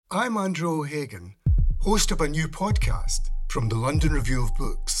I'm Andrew O'Hagan, host of a new podcast from the London Review of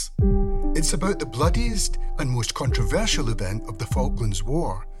Books. It's about the bloodiest and most controversial event of the Falklands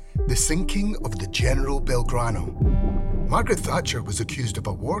War, the sinking of the General Belgrano. Margaret Thatcher was accused of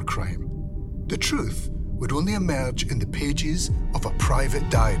a war crime. The truth would only emerge in the pages of a private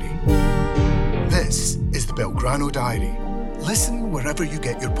diary. This is the Belgrano Diary. Listen wherever you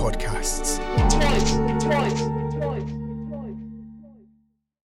get your podcasts. Twice.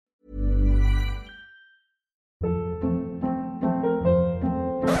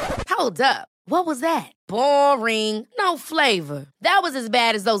 Hold up. What was that? Boring. No flavor. That was as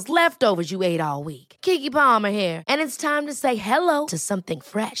bad as those leftovers you ate all week. Keke Palmer here, and it's time to say hello to something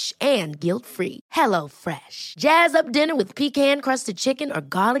fresh and guilt-free. Hello Fresh. Jazz up dinner with pecan-crusted chicken or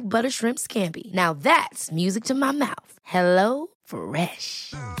garlic butter shrimp scampi. Now that's music to my mouth. Hello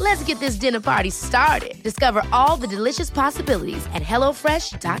Fresh. Let's get this dinner party started. Discover all the delicious possibilities at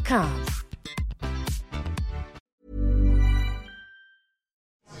hellofresh.com.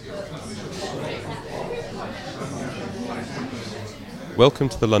 Welcome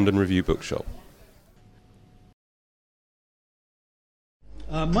to the London Review Bookshop.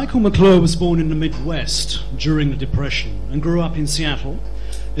 Michael McClure was born in the Midwest during the Depression and grew up in Seattle,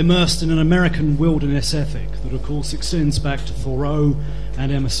 immersed in an American wilderness ethic that, of course, extends back to Thoreau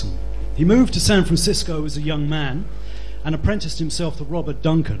and Emerson. He moved to San Francisco as a young man and apprenticed himself to Robert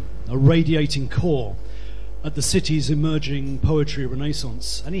Duncan, a radiating core at the city's emerging poetry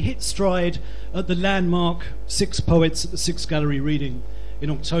renaissance, and he hit stride at the landmark Six Poets at the Six Gallery reading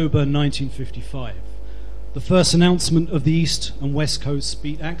in October 1955, the first announcement of the East and West Coast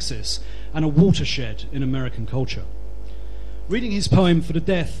beat axis and a watershed in American culture. Reading his poem For the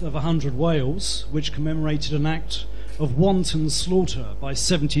Death of 100 Whales, which commemorated an act of wanton slaughter by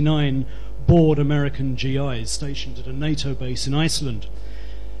 79 bored American GIs stationed at a NATO base in Iceland,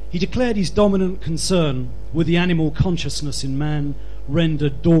 he declared his dominant concern with the animal consciousness in man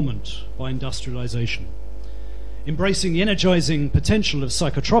rendered dormant by industrialization. Embracing the energizing potential of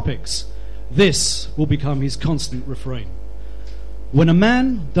psychotropics, this will become his constant refrain. When a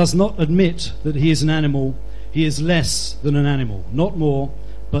man does not admit that he is an animal, he is less than an animal, not more,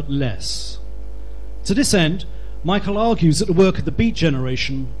 but less. To this end, Michael argues that the work of the Beat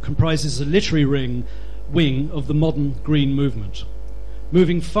Generation comprises a literary wing of the modern green movement,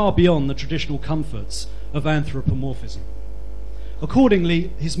 moving far beyond the traditional comforts of anthropomorphism.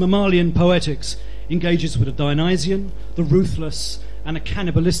 Accordingly, his mammalian poetics engages with the Dionysian, the ruthless, and a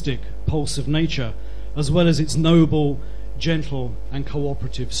cannibalistic pulse of nature, as well as its noble, gentle, and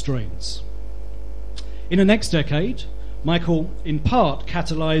cooperative strains. In the next decade, Michael, in part,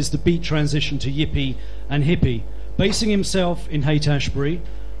 catalysed the beat transition to yippie and hippie, basing himself in Haight-Ashbury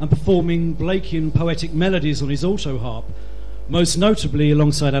and performing Blakean poetic melodies on his alto harp, most notably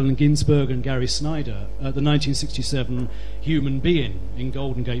alongside Allen Ginsberg and Gary Snyder at the 1967 Human Being in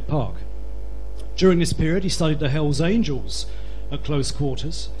Golden Gate Park. During this period, he studied the Hells Angels at close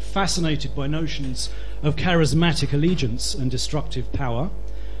quarters, fascinated by notions of charismatic allegiance and destructive power,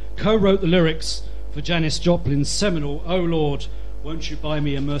 co-wrote the lyrics for Janis Joplin's seminal "Oh Lord, Won't You Buy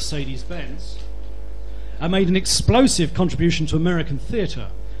Me a Mercedes-Benz?" and made an explosive contribution to American theatre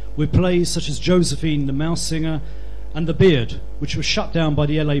with plays such as Josephine the Mouse Singer and The Beard, which was shut down by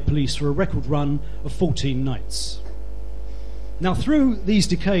the LA police for a record run of 14 nights. Now, through these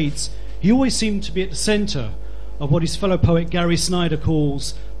decades, he always seemed to be at the centre of what his fellow poet Gary Snyder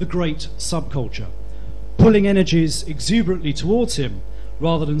calls the great subculture, pulling energies exuberantly towards him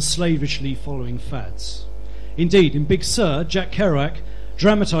rather than slavishly following fads. Indeed, in Big Sur, Jack Kerouac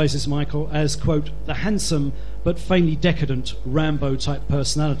dramatises Michael as, quote, the handsome but faintly decadent Rambo-type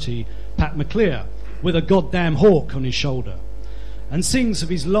personality Pat McClure, with a goddamn hawk on his shoulder, and sings of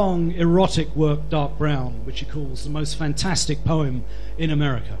his long, erotic work Dark Brown, which he calls the most fantastic poem in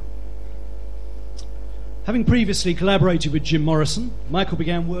America. Having previously collaborated with Jim Morrison, Michael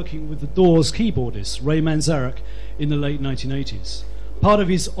began working with the Doors keyboardist Ray Manzarek in the late 1980s, part of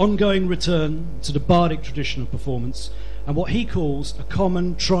his ongoing return to the bardic tradition of performance and what he calls a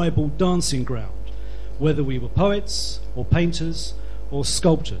common tribal dancing ground, whether we were poets or painters or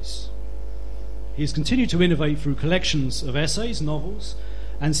sculptors. He has continued to innovate through collections of essays, novels,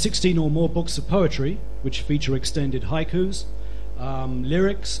 and 16 or more books of poetry, which feature extended haikus,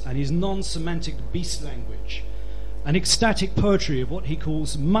 lyrics, and his non-semantic beast language, an ecstatic poetry of what he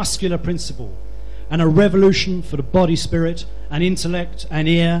calls muscular principle, and a revolution for the body, spirit, and intellect and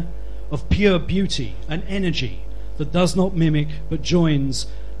ear of pure beauty and energy that does not mimic but joins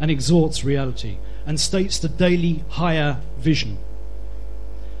and exalts reality and states the daily higher vision.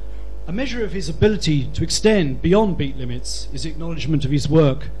 A measure of his ability to extend beyond beat limits is acknowledgement of his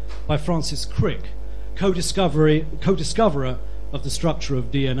work by Francis Crick, co-discoverer of the structure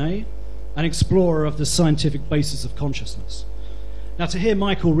of DNA and explorer of the scientific basis of consciousness. Now, to hear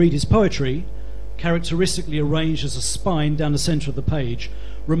Michael read his poetry, characteristically arranged as a spine down the centre of the page,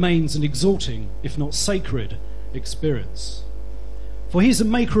 remains an exalting, if not sacred, experience. For he is a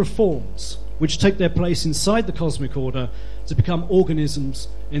maker of forms, which take their place inside the cosmic order to become organisms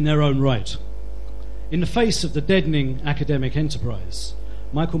in their own right. In the face of the deadening academic enterprise,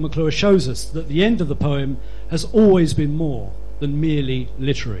 Michael McClure shows us that the end of the poem has always been more than merely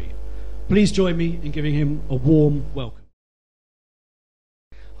literary. Please join me in giving him a warm welcome.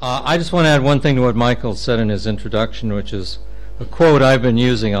 I just want to add one thing to what Michael said in his introduction, which is a quote I've been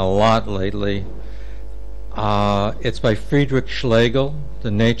using a lot lately. It's by Friedrich Schlegel,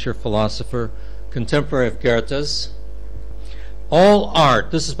 the nature philosopher, contemporary of Goethe's. All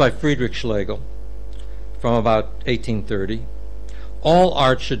art, this is by Friedrich Schlegel, from about 1830. All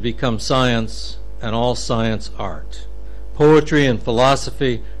art should become science, and all science art. Poetry and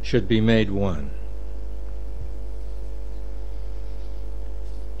philosophy should be made one.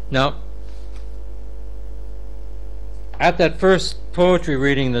 Now, at that first poetry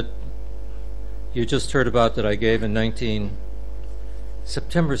reading that you just heard about that I gave in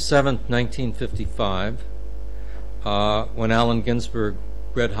September 7th, 1955, when Allen Ginsberg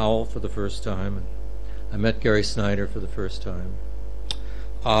read Howl for the first time, and I met Gary Snyder for the first time.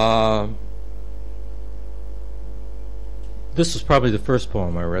 This was probably the first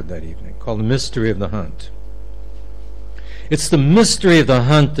poem I read that evening, called The Mystery of the Hunt. It's the mystery of the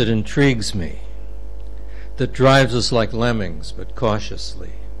hunt that intrigues me, that drives us like lemmings, but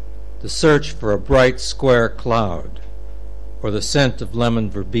cautiously. The search for a bright square cloud, or the scent of lemon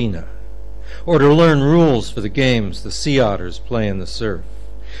verbena, or to learn rules for the games the sea otters play in the surf.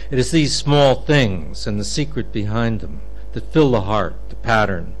 It is these small things and the secret behind them that fill the heart, the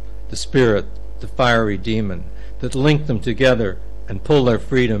pattern, the spirit, the fiery demon, that link them together and pull their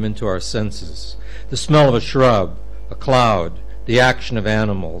freedom into our senses. The smell of a shrub, a cloud, the action of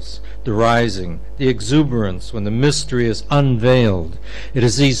animals, the rising, the exuberance when the mystery is unveiled. It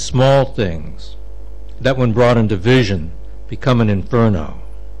is these small things that, when brought into vision, become an inferno.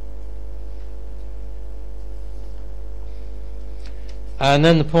 And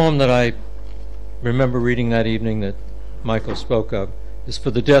then the poem that I remember reading that evening that Michael spoke of is For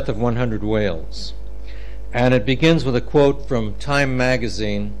the Death of 100 Whales. And it begins with a quote from Time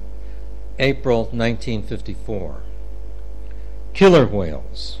magazine, April 1954. Killer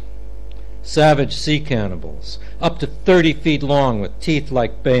whales, savage sea cannibals, up to 30 feet long with teeth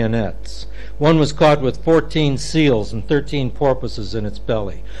like bayonets. One was caught with 14 seals and 13 porpoises in its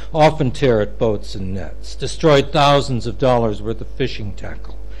belly, often tear at boats and nets, destroyed thousands of dollars worth of fishing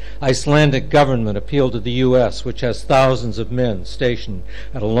tackle. Icelandic government appealed to the U.S., which has thousands of men stationed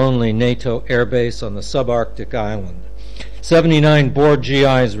at a lonely NATO airbase on the subarctic island. 79 bored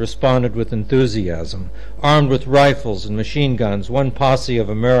GIs responded with enthusiasm. Armed with rifles and machine guns, one posse of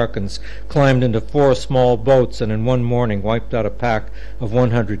Americans climbed into 4 small boats and in one morning wiped out a pack of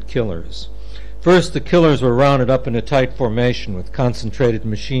 100 killers. First, the killers were rounded up in a tight formation with concentrated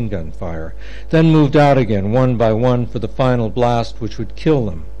machine gun fire, then moved out again one by one for the final blast which would kill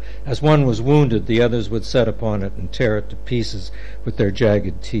them. As one was wounded, the others would set upon it and tear it to pieces with their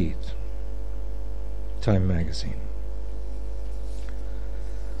jagged teeth. Time magazine.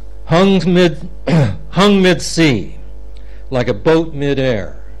 Hung mid-sea, like a boat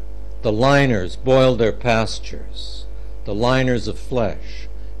mid-air, the liners boiled their pastures, the liners of flesh,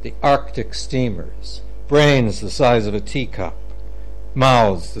 the Arctic steamers, brains the size of a teacup,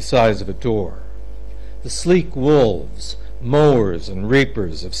 mouths the size of a door. The sleek wolves, mowers and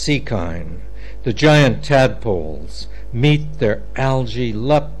reapers of sea kine, the giant tadpoles, meet their algae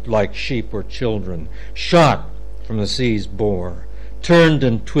leapt like sheep or children, shot from the sea's bore, turned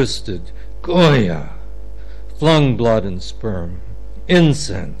and twisted, Goya, flung blood and sperm,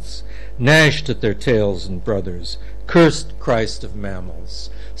 incense, gnashed at their tails and brothers, cursed Christ of mammals,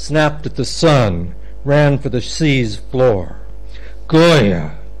 snapped at the sun, ran for the sea's floor.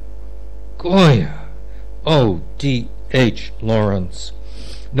 Goya, Goya, oh, D.H. Lawrence,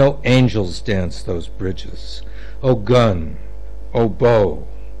 no angels dance those bridges. O gun, O bow,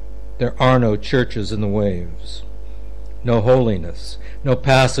 there are no churches in the waves. No holiness, no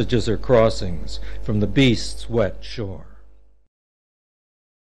passages or crossings from the beast's wet shore.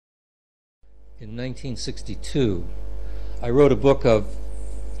 In 1962, I wrote a book of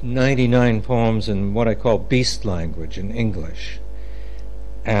 99 poems in what I call beast language in English.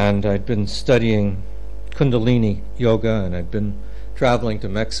 And I'd been studying Kundalini yoga, and I'd been traveling to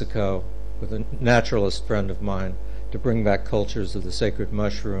Mexico with a naturalist friend of mine to bring back cultures of the sacred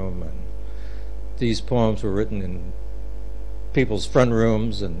mushroom. And these poems were written in people's front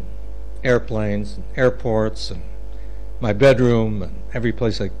rooms and airplanes and airports and my bedroom and every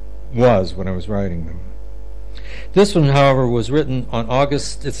place I was when I was writing them. This one, however, was written on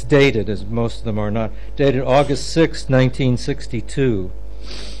August, it's dated, as most of them are not, dated August 6, 1962.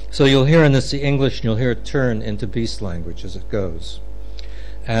 So you'll hear in this the English, and you'll hear it turn into beast language as it goes.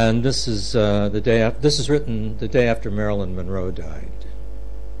 And this is this is written the day after Marilyn Monroe died.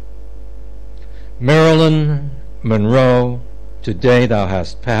 Marilyn Monroe, today thou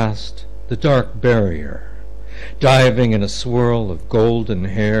hast passed the dark barrier, diving in a swirl of golden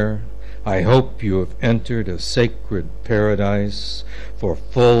hair. I hope you have entered a sacred paradise for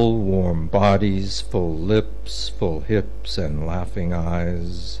full warm bodies, full lips, full hips, and laughing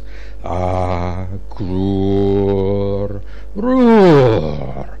eyes. Ah, Grur,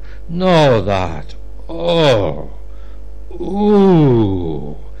 Rur, know that, oh,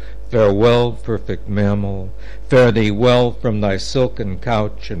 ooh. Farewell, perfect mammal, fare thee well from thy silken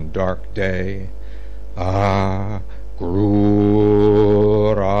couch in dark day. Ah,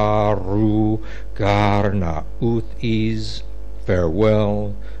 Grur, Aru, Garna, Uth is,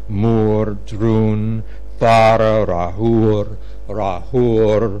 farewell, Mur, Drun, Fara, Rahur,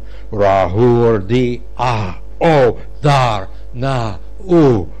 Rahur, Rahur, Di, Ah, O, Dar, Na,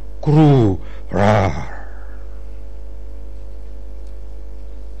 U, Gru, Rar.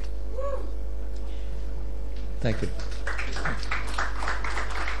 Thank you.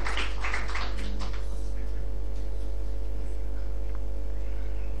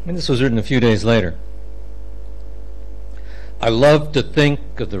 And this was written a few days later. I love to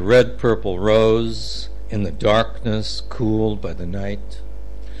think of the red-purple rose in the darkness cooled by the night.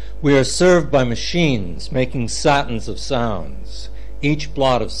 We are served by machines making satins of sounds. Each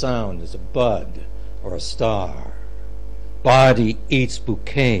blot of sound is a bud or a star. Body eats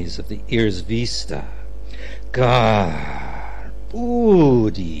bouquets of the ear's vista. Gar,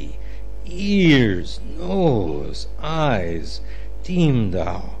 booty, ears, nose, eyes, deem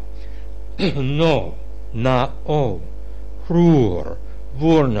thou. No, na o, hrur,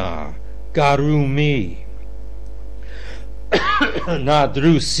 vurna, garumi. Na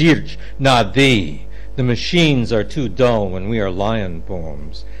dru sirch, na thee. The machines are too dull when we are lion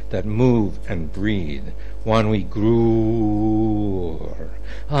poems that move and breathe. When we grur,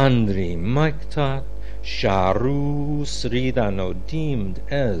 Andri Maiktat, Sharu Sridano deemed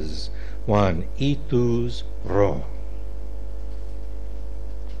as one itus ro.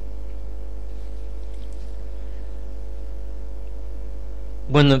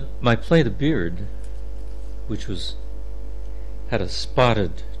 When my play The Beard, which had a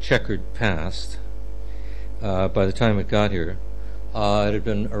spotted, checkered past, by the time it got here, it had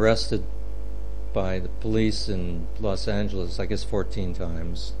been arrested by the police in Los Angeles, I guess 14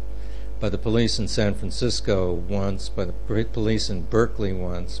 times, by the police in San Francisco once, by the police in Berkeley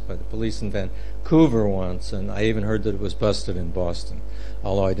once, by the police in Vancouver once, and I even heard that it was busted in Boston,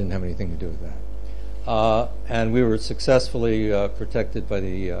 although I didn't have anything to do with that. And we were successfully protected by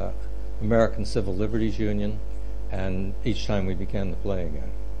the American Civil Liberties Union, and each time we began the play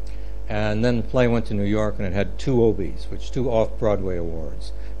again. And then the play went to New York, and it had two Obies, two off-Broadway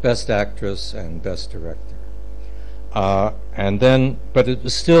awards, Best Actress and Best Director. And then, but it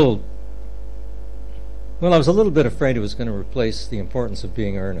was still, well, I was a little bit afraid it was going to replace the importance of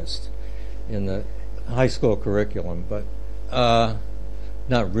being earnest in the high school curriculum, but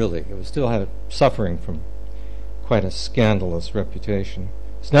not really. It was still suffering from quite a scandalous reputation.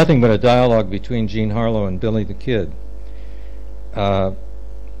 It's nothing but a dialogue between Jean Harlow and Billy the Kid. But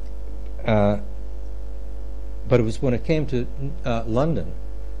it was when it came to London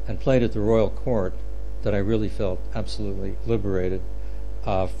and played at the Royal Court that I really felt absolutely liberated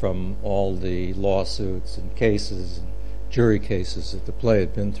from all the lawsuits and cases and jury cases that the play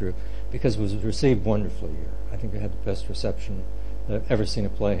had been through, because it was received wonderfully here. I think it had the best reception that I've ever seen a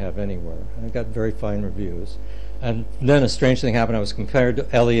play have anywhere, and it got very fine reviews. And then a strange thing happened. I was compared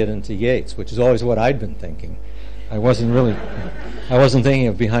to Eliot and to Yeats, which is always what I'd been thinking. I wasn't thinking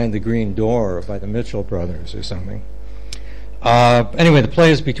of Behind the Green Door by the Mitchell brothers or something. Anyway, the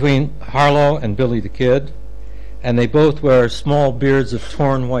play is between Harlow and Billy the Kid, and they both wear small beards of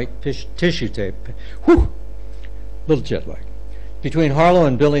torn white tissue tape. Whew! Little jet lag. Between Harlow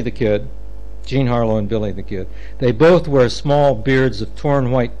and Billy the Kid, Jean Harlow and Billy the Kid, they both wear small beards of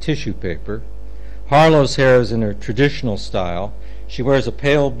torn white tissue paper. Harlow's hair is in her traditional style. She wears a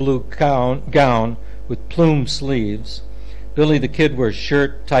pale blue gown with plume sleeves. Billy the Kid wears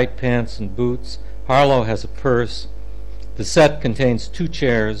shirt, tight pants, and boots. Harlow has a purse, The set contains 2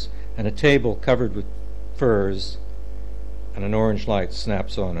 chairs and a table covered with furs, and an orange light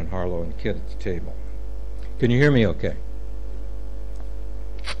snaps on and Harlow and Kid at the table. Can you hear me okay?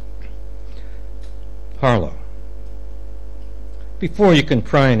 Harlow, before you can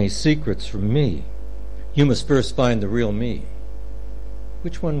pry any secrets from me, you must first find the real me.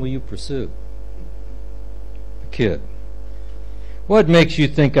 Which one will you pursue? The Kid, what makes you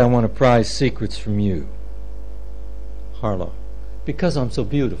think I want to pry secrets from you? Harlow, because I'm so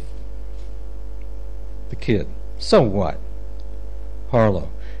beautiful. The Kid, so what? Harlow,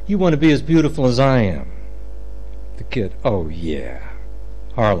 you want to be as beautiful as I am. The Kid, oh yeah.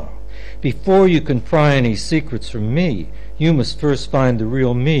 Harlow, before you can pry any secrets from me, you must first find the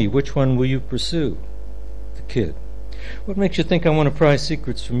real me. Which one will you pursue? The Kid, what makes you think I want to pry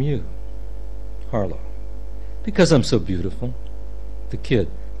secrets from you? Harlow, because I'm so beautiful. The Kid,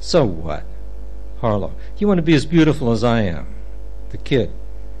 so what? Harlow, you want to be as beautiful as I am. The Kid,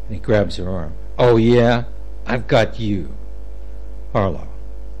 and he grabs her arm. Oh yeah, I've got you. Harlow,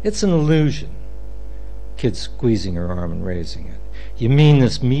 it's an illusion. Kid squeezing her arm and raising it. You mean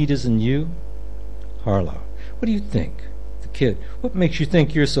this meat isn't you? Harlow, what do you think? The Kid, what makes you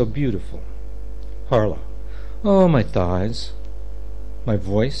think you're so beautiful? Harlow, oh, my thighs. My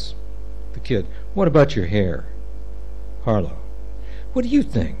voice? The Kid, what about your hair? Harlow, what do you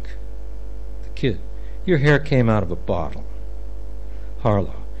think? The Kid, your hair came out of a bottle.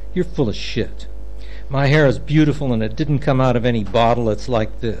 Harlow, you're full of shit. My hair is beautiful and it didn't come out of any bottle. It's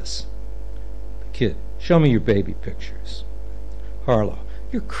like this. The Kid, show me your baby pictures. Harlow,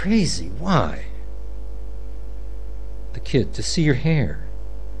 you're crazy. Why? The Kid, to see your hair.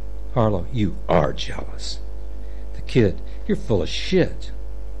 Harlow, you are jealous. The Kid, you're full of shit.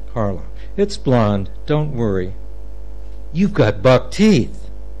 Harlow, it's blonde. Don't worry. You've got buck teeth.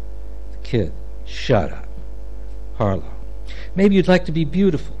 The Kid, shut up. Harlow, maybe you'd like to be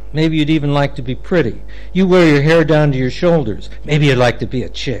beautiful. Maybe you'd even like to be pretty. You wear your hair down to your shoulders. Maybe you'd like to be a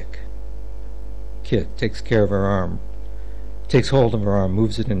chick. Kid takes care of her arm, takes hold of her arm,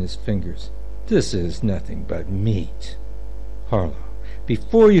 moves it in his fingers. This is nothing but meat. Harlow,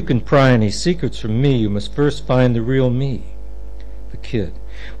 before you can pry any secrets from me, you must first find the real me. The Kid,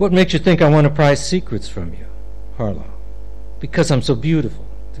 what makes you think I want to pry secrets from you? Harlow, because I'm so beautiful.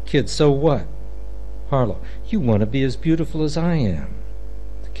 The Kid, so what? Harlow, you want to be as beautiful as I am.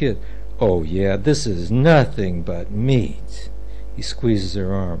 The Kid, oh yeah, this is nothing but meat. He squeezes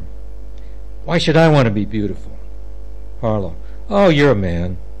her arm. Why should I want to be beautiful? Harlow, oh, you're a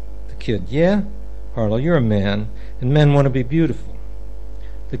man. The Kid, yeah? Harlow, you're a man, and men want to be beautiful.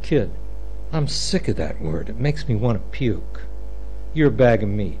 The Kid, I'm sick of that word. It makes me want to puke. You're a bag of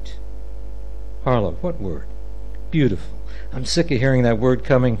meat. Harlow, what word? Beautiful. I'm sick of hearing that word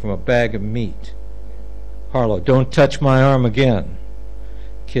coming from a bag of meat. Harlow, don't touch my arm again.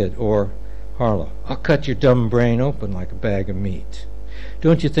 Kid, or Harlow, I'll cut your dumb brain open like a bag of meat.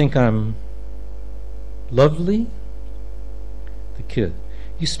 Don't you think I'm lovely? The Kid,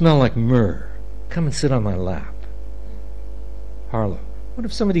 you smell like myrrh. Come and sit on my lap. Harlow, what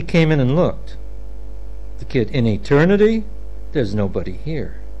if somebody came in and looked? The Kid, in eternity? There's nobody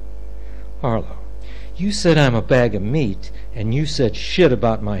here. Harlow, you said I'm a bag of meat, and you said shit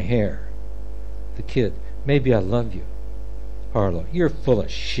about my hair. The Kid, maybe I love you. Harlow, you're full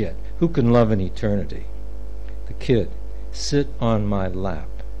of shit. Who can love in eternity? The Kid, sit on my lap.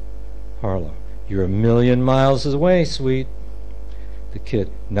 Harlow, you're 1,000,000 miles away, sweet. The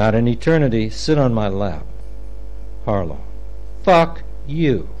Kid, not in eternity. Sit on my lap. Harlow, fuck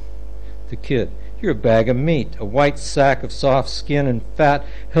you. The Kid, you're a bag of meat, a white sack of soft skin and fat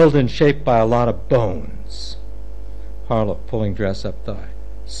held in shape by a lot of bones. Harlow, pulling dress up thigh.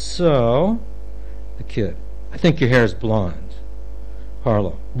 So? The Kid, I think your hair's blonde.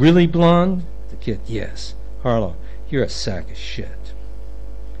 Harlow, really blonde? The Kid, yes. Harlow, you're a sack of shit.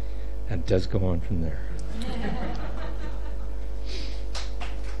 And it does go on from there.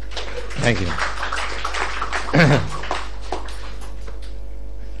 Thank you.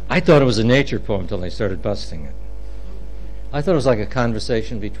 I thought it was a nature poem until they started busting it. I thought it was like a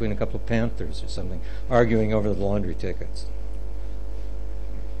conversation between a couple of panthers or something, arguing over the laundry tickets.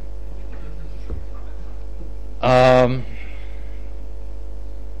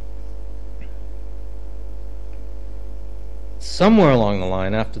 Somewhere along the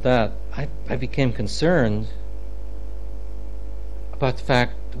line after that, I became concerned about the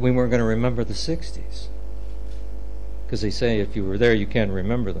fact that we weren't going to remember the 60s. Because they say if you were there, you can't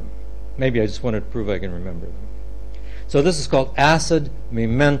remember them. Maybe I just wanted to prove I can remember them. So this is called Acid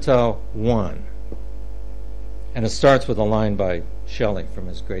Memento 1. And it starts with a line by Shelley from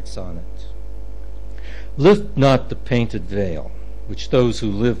his great sonnet. Lift not the painted veil, which those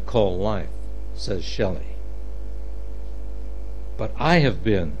who live call life, says Shelley. But I have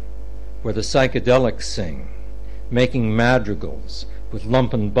been where the psychedelics sing, making madrigals with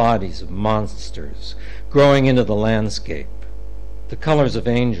lumpen bodies of monsters, growing into the landscape. The colors of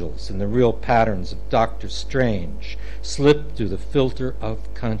angels and the real patterns of Dr. Strange slip through the filter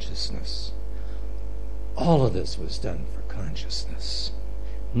of consciousness. All of this was done for consciousness.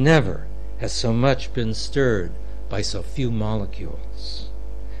 Never has so much been stirred by so few molecules.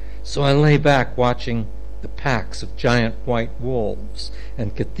 So I lay back watching the packs of giant white wolves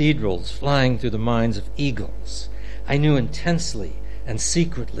and cathedrals flying through the minds of eagles. I knew intensely and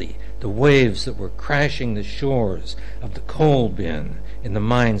secretly the waves that were crashing the shores of the coal bin in the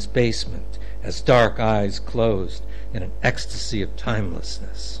mine's basement as dark eyes closed in an ecstasy of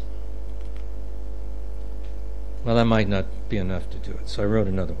timelessness. Well, that might not be enough to do it, so I wrote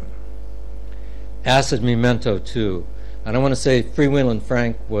another one. Acid Memento 2. I don't want to say Freewheelin'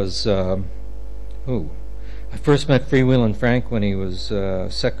 Frank was... I first met Freewheelin' Frank when he was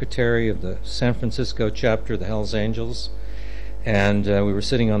secretary of the San Francisco chapter of the Hells Angels, and we were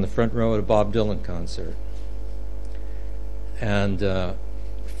sitting on the front row at a Bob Dylan concert. And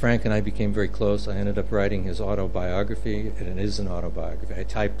Frank and I became very close. I ended up writing his autobiography, and it is an autobiography. I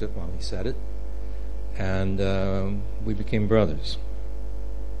typed it while he said it, and we became brothers.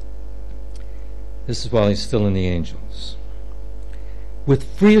 This is while he's still in the Angels. With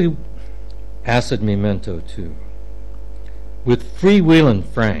Acid Memento 2. With Freewheelin'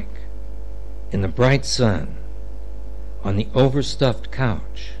 Frank in the bright sun, on the overstuffed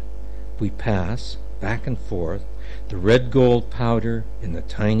couch, we pass back and forth the red gold powder in the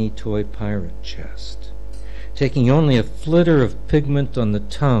tiny toy pirate chest. Taking only a flitter of pigment on the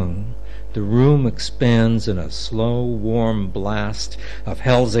tongue, the room expands in a slow, warm blast of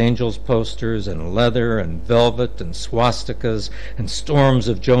Hell's Angels posters and leather and velvet and swastikas and storms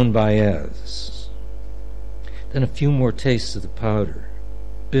of Joan Baez. Then a few more tastes of the powder,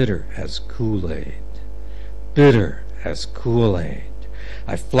 bitter as Kool-Aid. Bitter as Kool-Aid.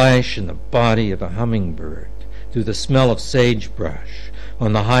 I flash in the body of a hummingbird, through the smell of sagebrush,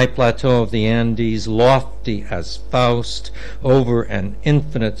 on the high plateau of the Andes, lofty as Faust, over an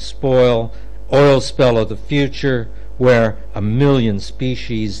infinite oil spell of the future, where 1,000,000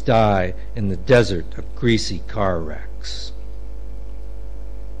 species die in the desert of greasy car wrecks.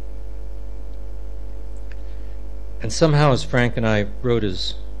 And somehow, as Frank and I wrote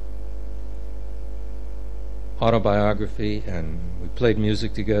his autobiography and we played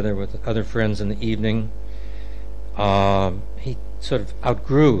music together with other friends in the evening, he sort of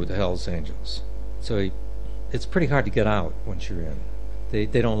outgrew the Hells Angels. So it's pretty hard to get out once you're in. They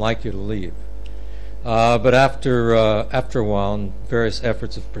don't like you to leave. But after a while, and various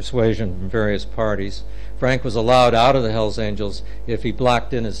efforts of persuasion from various parties, Frank was allowed out of the Hells Angels if he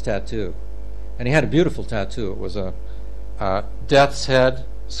blacked in his tattoo. And he had a beautiful tattoo. It was a death's head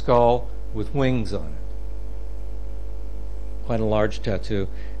skull with wings on it. Quite a large tattoo.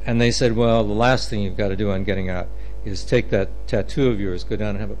 And they said, well, the last thing you've got to do on getting out is take that tattoo of yours, go down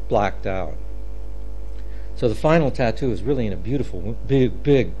and have it blacked out. So the final tattoo is really in a beautiful,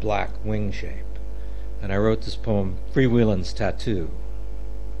 big black wing shape. And I wrote this poem, Freewheelin's Tattoo.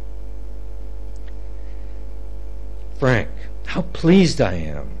 Frank, how pleased I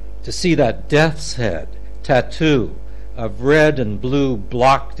am to see that death's head tattoo of red and blue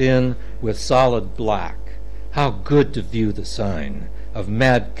blocked in with solid black. How good to view the sign of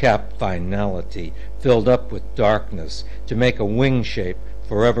madcap finality filled up with darkness to make a wing shape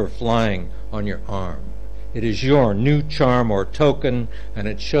forever flying on your arm. It is your new charm or token, and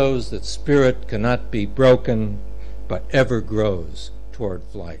it shows that spirit cannot be broken, but ever grows toward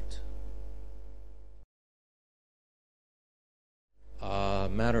flight.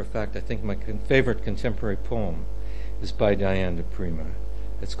 Matter of fact, I think my favorite contemporary poem is by Diane de Prima.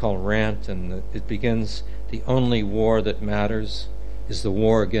 It's called Rant, and it begins, "The only war that matters is the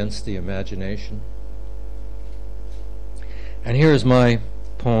war against the imagination." And here is my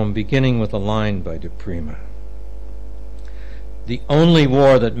poem beginning with a line by de Prima. The only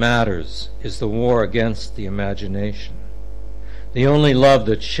war that matters is the war against the imagination. The only love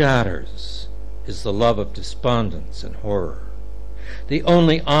that shatters is the love of despondence and horror. The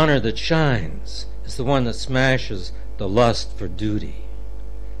only honor that shines is the one that smashes the lust for duty.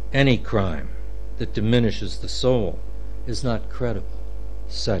 Any crime that diminishes the soul is not credible,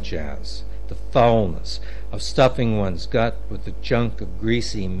 such as the foulness of stuffing one's gut with the junk of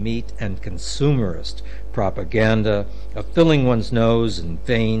greasy meat and consumerist propaganda, of filling one's nose and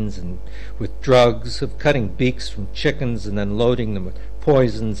veins and with drugs, of cutting beaks from chickens and then loading them with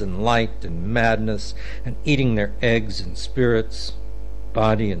poisons and light and madness, and eating their eggs and spirits.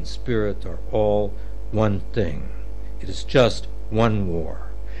 Body and spirit are all one thing. It is just one war.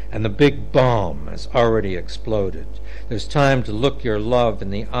 And the big bomb has already exploded. There's time to look your love in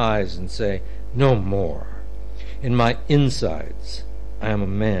the eyes and say, no more. In my insides, I am a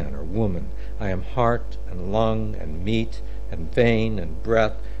man or woman. I am heart and lung and meat and vein and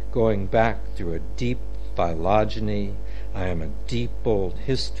breath going back through a deep phylogeny. I am a deep old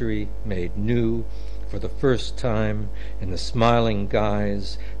history made new for the first time in the smiling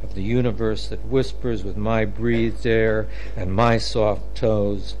guise of the universe that whispers with my breathed air and my soft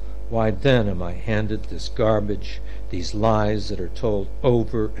toes. Why then am I handed this garbage, these lies that are told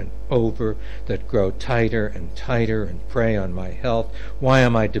over and over, that grow tighter and tighter and prey on my health? Why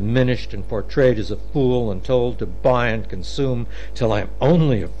am I diminished and portrayed as a fool and told to buy and consume till I am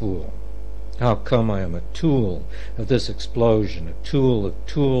only a fool? How come I am a tool of this explosion, a tool of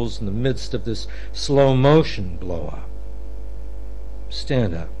tools in the midst of this slow motion blow-up?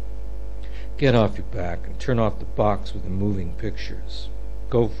 Stand up. Get off your back and turn off the box with the moving pictures.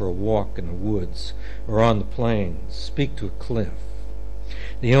 Go for a walk in the woods or on the plains. Speak to a cliff.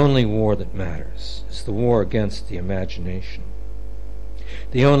 The only war that matters is the war against the imagination.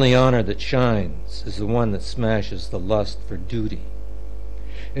 The only honor that shines is the one that smashes the lust for duty.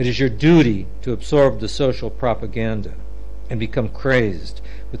 It is your duty to absorb the social propaganda and become crazed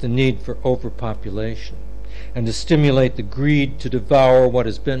with the need for overpopulation, and to stimulate the greed to devour what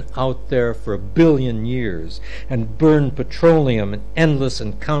has been out there for 1 billion years, and burn petroleum in endless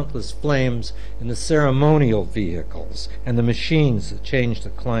and countless flames in the ceremonial vehicles and the machines that change the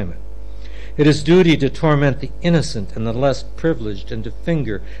climate. It is duty to torment the innocent and the less privileged, and to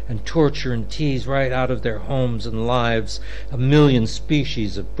finger and torture and tease right out of their homes and lives 1 million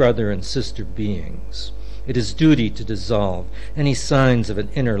species of brother and sister beings. It is duty to dissolve any signs of an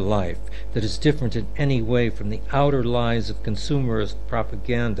inner life that is different in any way from the outer lies of consumerist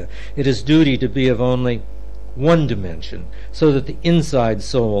propaganda. It is duty to be of only one dimension, so that the inside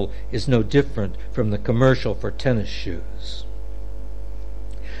soul is no different from the commercial for tennis shoes.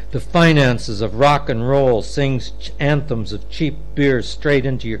 The finances of rock and roll sings anthems of cheap beer straight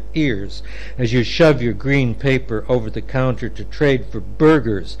into your ears as you shove your green paper over the counter to trade for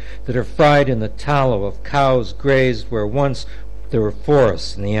burgers that are fried in the tallow of cows grazed where once there were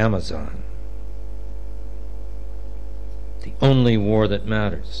forests in the Amazon. The only war that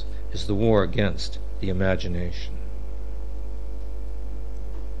matters is the war against the imagination.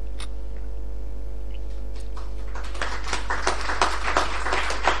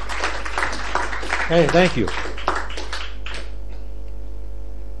 Hey, thank you.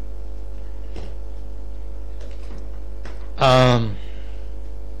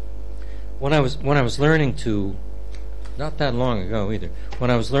 When I was learning to, not that long ago either,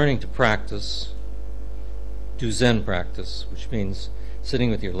 when I was learning to practice, do Zen practice, which means sitting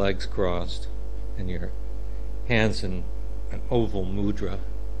with your legs crossed and your hands in an oval mudra,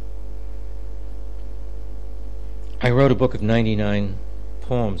 I wrote a book of 99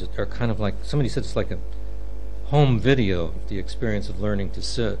 poems that are kind of like, somebody said it's like a home video of the experience of learning to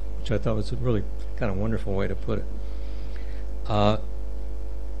sit, which I thought was a really kind of wonderful way to put it.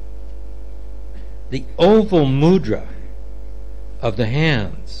 The oval mudra of the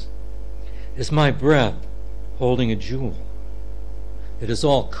hands is my breath holding a jewel. It is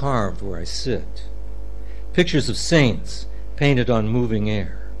all carved where I sit. Pictures of saints painted on moving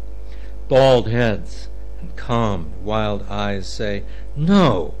air. Bald heads and calm, wild eyes say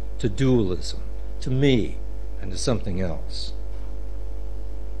no to dualism, to me, and to something else.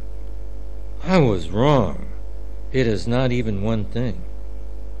 I was wrong. It is not even one thing.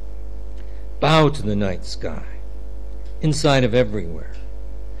 Bow to the night sky, inside of everywhere,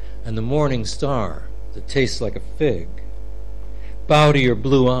 and the morning star that tastes like a fig. Bow to your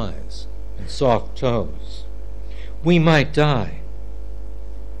blue eyes and soft toes. We might die,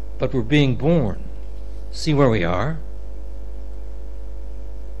 but we're being born. See where we are?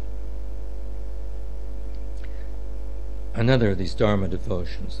 Another of these Dharma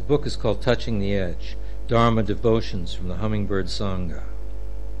devotions. The book is called Touching the Edge, Dharma Devotions from the Hummingbird Sangha.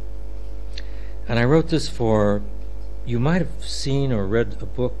 And I wrote this for, you might have seen or read a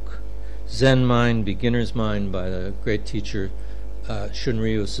book, Zen Mind, Beginner's Mind, by the great teacher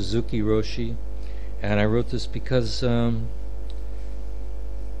Shunryu Suzuki Roshi. And I wrote this because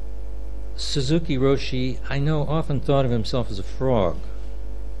Suzuki Roshi, I know, often thought of himself as a frog.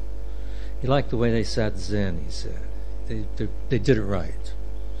 He liked the way they sat Zen, he said. They did it right.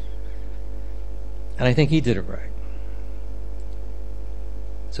 And I think he did it right.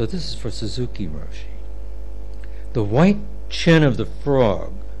 So this is for Suzuki Roshi. The white chin of the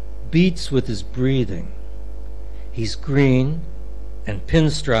frog beats with his breathing. He's green and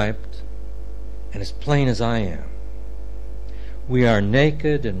pinstriped and as plain as I am. We are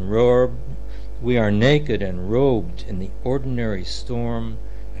naked and robed in the ordinary storm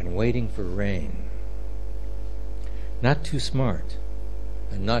and waiting for rain. Not too smart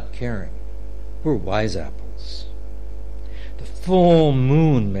and not caring. We're wise apples. The full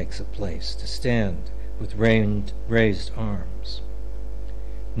moon makes a place to stand with raised arms.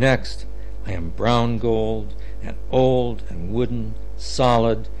 Next, I am brown gold and old and wooden,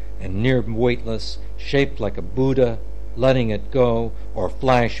 solid and near weightless, shaped like a Buddha, letting it go or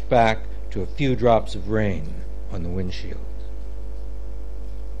flash back to a few drops of rain on the windshield.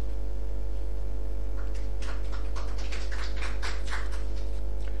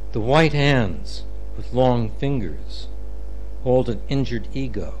 The white hands with long fingers hold an injured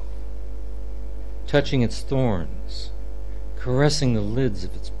ego, touching its thorns, caressing the lids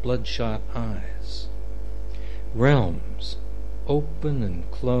of its bloodshot eyes. Realms open and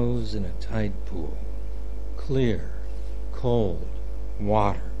close in a tide pool. Clear, cold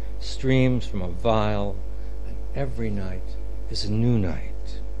water streams from a vial, and every night is a new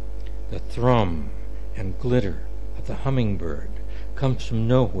night. The thrum and glitter of the hummingbird comes from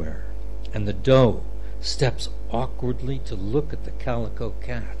nowhere, and the doe steps awkwardly to look at the calico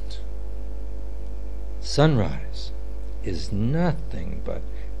cat. Sunrise is nothing but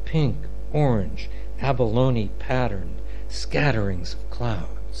pink, orange, abalone patterned scatterings of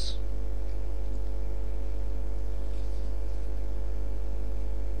clouds.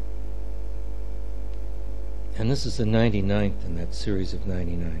 And this is the 99th in that series of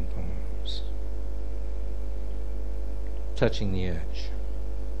 99 poems. Touching the edge.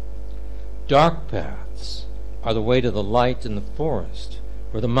 Dark paths are the way to the light in the forest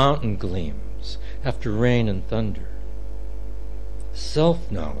where the mountain gleams after rain and thunder.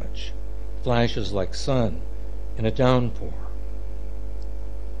 Self-knowledge flashes like sun in a downpour.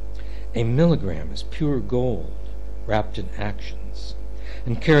 A milligram is pure gold wrapped in actions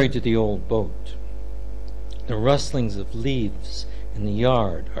and carried to the old boat. The rustlings of leaves in the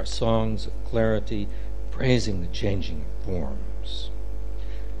yard are songs of clarity praising the changing of forms.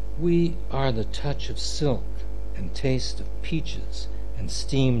 We are the touch of silk and taste of peaches and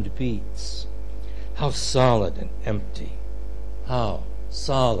steamed beets. How solid and empty, how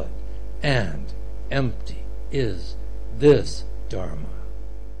solid and empty is this Dharma.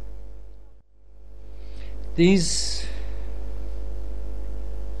 These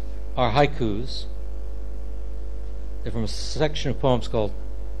are haikus. They're from a section of poems called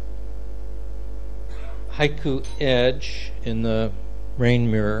Haiku Edge in the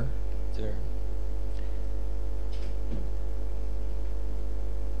Rain Mirror there.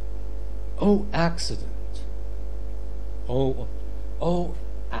 Oh, accident. Oh,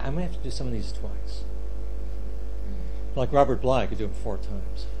 I might have to do some of these twice. Like Robert Bly, I could do it 4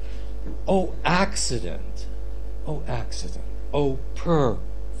 times. Oh, accident. Oh, accident. Oh,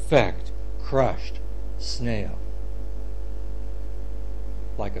 perfect crushed snail.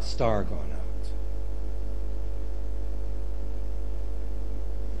 Like a star gone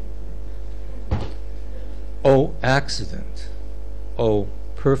out. Oh, accident. Oh,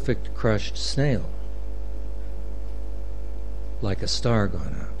 perfect crushed snail. Like a star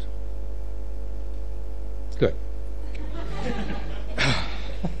gone out. Good.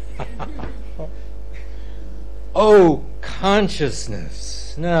 Oh,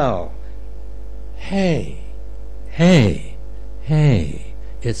 consciousness. Now, hey.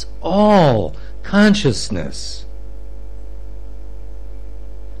 It's all consciousness.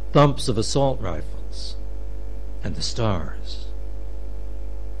 Thumps of assault rifles and the stars.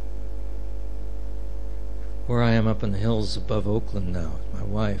 Where I am up in the hills above Oakland now with my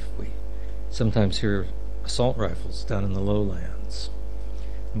wife, we sometimes hear assault rifles down in the lowlands,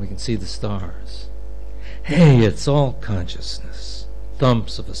 and we can see the stars. Hey, it's all consciousness.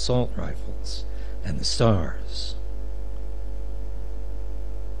 Thumps of assault rifles and the stars.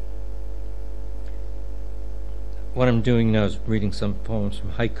 What I'm doing now is reading some poems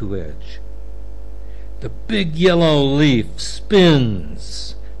from Haiku Edge. The big yellow leaf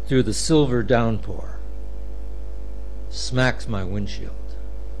spins through the silver downpour, smacks my windshield.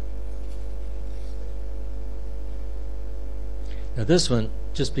 Now this one,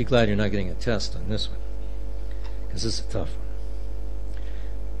 just be glad you're not getting a test on this one, because this is a tough one.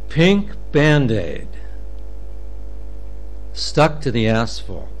 Pink Band-Aid stuck to the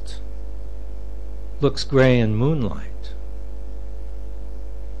asphalt. Looks gray in moonlight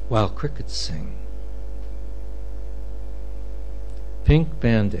while crickets sing. Pink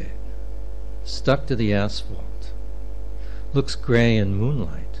Band-Aid stuck to the asphalt looks gray in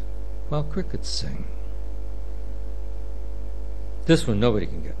moonlight while crickets sing. This one nobody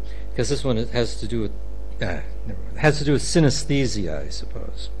can get, because this one has to do with synesthesia, I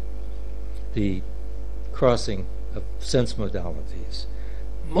suppose. The crossing of sense modalities.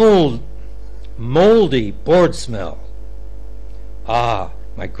 Moldy board smell. Ah,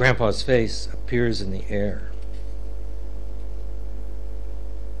 my grandpa's face appears in the air.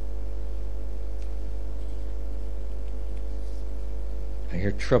 I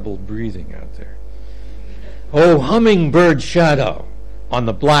hear troubled breathing out there. Oh, hummingbird shadow on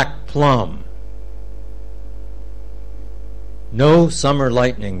the black plum. No summer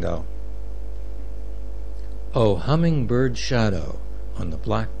lightning, though. Oh, hummingbird shadow on the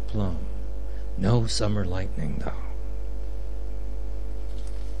black plum. No summer lightning, though.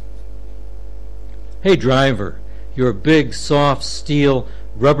 Hey, driver, your big, soft, steel,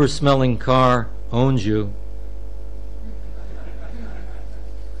 rubber-smelling car owns you.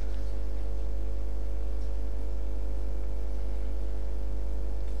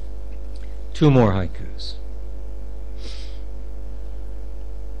 Two more haikus.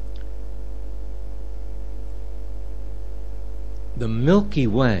 The Milky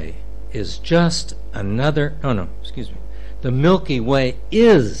Way is just another, the Milky Way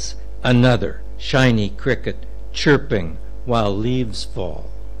is another shiny cricket chirping while leaves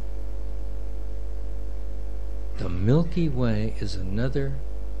fall. The Milky Way is another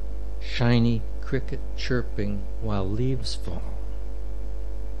shiny cricket chirping while leaves fall.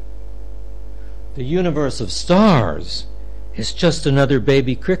 The universe of stars is just another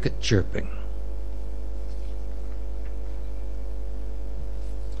baby cricket chirping.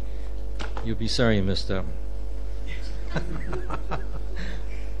 You'll be sorry you missed that one.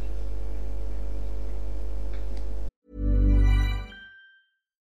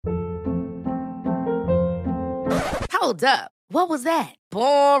 Hold up. What was that?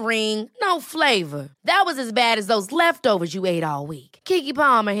 Boring. No flavor. That was as bad as those leftovers you ate all week. Keke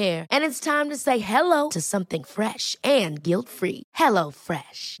Palmer here, and it's time to say hello to something fresh and guilt-free. Hello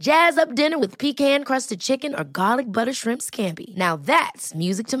Fresh. Jazz up dinner with pecan-crusted chicken or garlic butter shrimp scampi. Now that's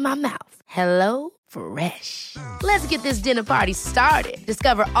music to my mouth. Hello Fresh. Let's get this dinner party started.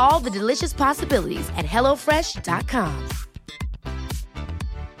 Discover all the delicious possibilities at HelloFresh.com.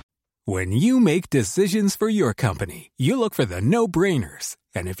 When you make decisions for your company, you look for the no-brainers.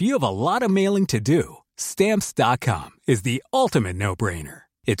 And if you have a lot of mailing to do, Stamps.com is the ultimate no-brainer.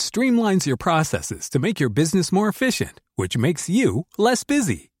 It streamlines your processes to make your business more efficient, which makes you less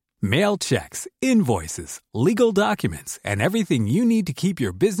busy. Mail checks, invoices, legal documents, and everything you need to keep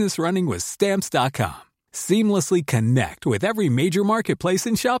your business running with Stamps.com. Seamlessly connect with every major marketplace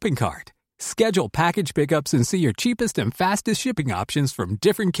and shopping cart. Schedule package pickups and see your cheapest and fastest shipping options from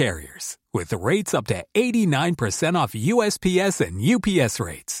different carriers, with rates up to 89% off USPS and UPS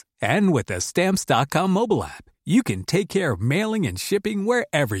rates. And with the Stamps.com mobile app, you can take care of mailing and shipping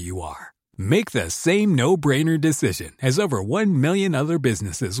wherever you are. Make the same no-brainer decision as over 1 million other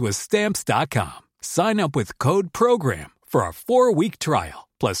businesses with Stamps.com. Sign up with code PROGRAM for a 4-week trial,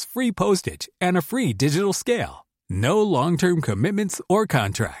 plus free postage and a free digital scale. No long-term commitments or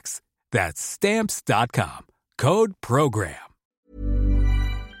contracts. That's Stamps.com. Code PROGRAM.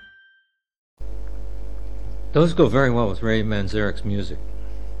 Those go very well with Ray Manzarek's music.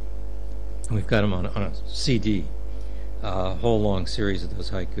 We've got them on a CD, a whole long series of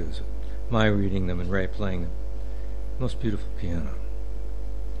those haikus. My reading them and Ray playing them. Most beautiful piano.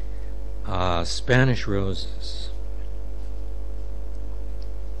 Spanish Roses.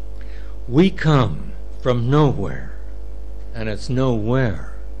 We come from nowhere, and it's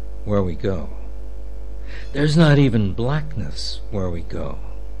nowhere where we go. There's not even blackness where we go.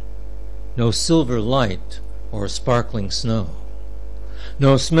 No silver light or sparkling snow.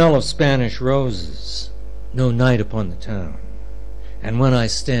 No smell of Spanish roses. No night upon the town. And when I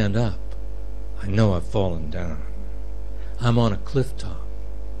stand up, I know I've fallen down. I'm on a cliff top.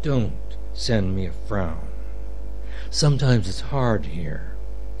 Don't send me a frown. Sometimes it's hard here.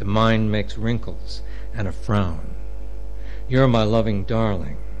 The mind makes wrinkles and a frown. You're my loving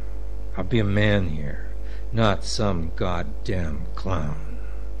darling. I'll be a man here, not some goddamn clown.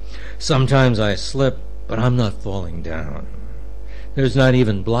 Sometimes I slip, but I'm not falling down. There's not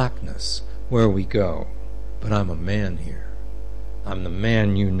even blackness where we go, but I'm a man here. I'm the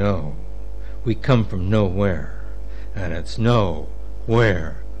man you know. We come from nowhere, and it's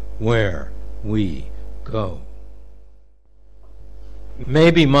nowhere where we go.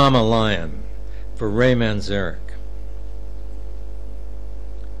 Maybe Mama Lion for Ray Manzarek.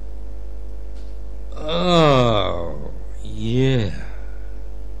 Oh, yeah.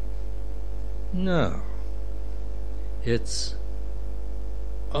 No. It's,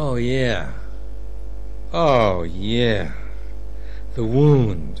 oh yeah, oh yeah, the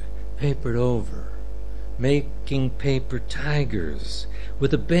wound papered over, making paper tigers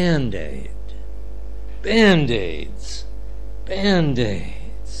with a Band-Aid. Band-Aids,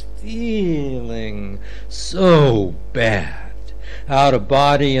 Band-Aids, feeling so bad, out of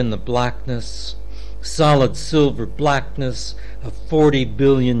body in the blackness, solid silver blackness of 40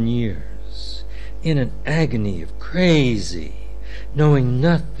 billion years, in an agony of crazy, knowing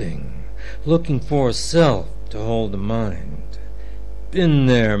nothing, looking for a self to hold a mind. Been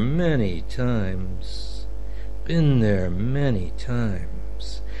there many times, been there many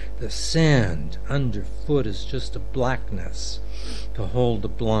times. The sand underfoot is just a blackness to hold the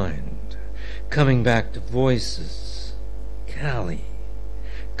blind. Coming back to voices, Cali,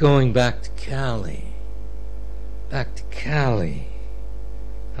 going back to Cali. Back to Cali.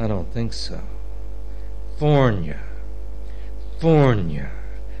 I don't think so. Fornia.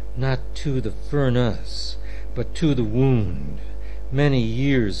 Not to the furnace, but to the wound. Many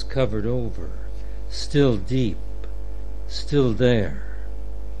years covered over. Still deep. Still there.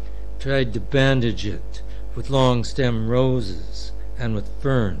 Tried to bandage it with long stem roses and with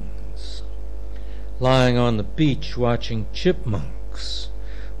ferns. Lying on the beach watching chipmunks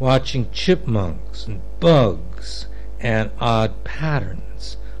and bugs and odd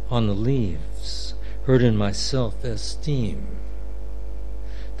patterns on the leaves, hurting my self-esteem.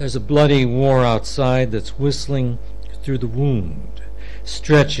 There's a bloody war outside that's whistling through the wound,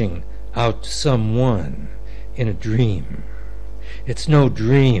 stretching out to someone in a dream. It's no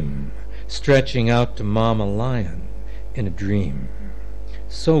dream, stretching out to Mama Lion in a dream.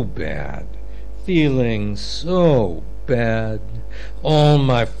 So bad, feeling so bad. All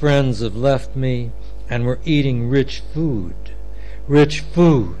my friends have left me, and we're eating rich food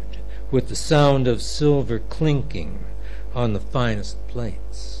with the sound of silver clinking on the finest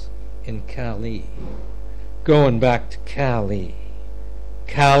plates in Cali. Going back to Cali.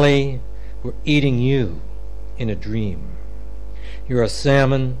 Cali, we're eating you in a dream. You're a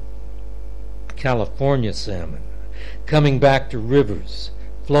salmon, California salmon, coming back to rivers,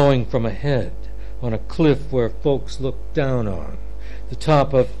 flowing from a head on a cliff where folks look down on, the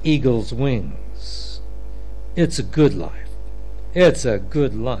top of eagle's wings. It's a good life. It's a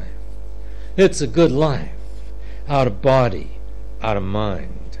good life. It's a good life. Out of body, out of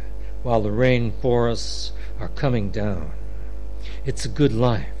mind, while the rainforests are coming down. It's a good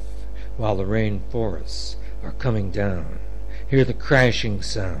life while the rainforests are coming down. Hear the crashing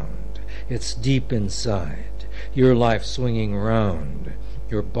sound. It's deep inside, your life swinging round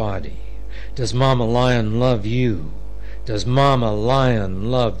your body. Does Mama Lion love you? Does Mama Lion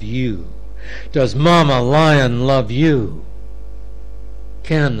love you? Does Mama Lion love you?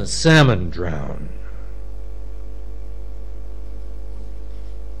 Can the salmon drown?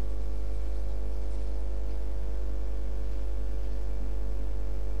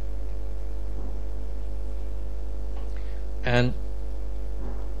 And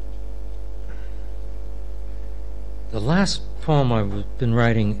the last poem I've been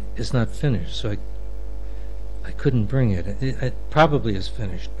writing is not finished, so I couldn't bring it. It probably is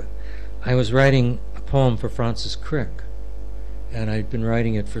finished, but I was writing a poem for Francis Crick, and I'd been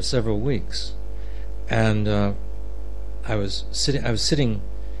writing it for several weeks. And I was sitting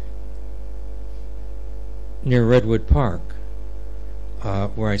near Redwood Park,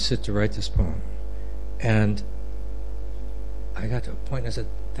 where I sit to write this poem, and I got to a point and I said,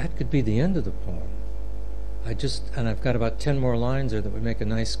 that could be the end of the poem. And I've got about 10 more lines there that would make a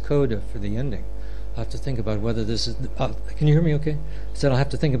nice coda for the ending. I'll have to think about whether this is... can you hear me okay? I said, I'll have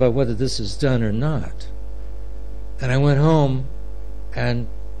to think about whether this is done or not. And I went home and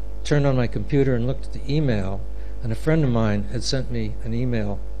turned on my computer and looked at the email, and a friend of mine had sent me an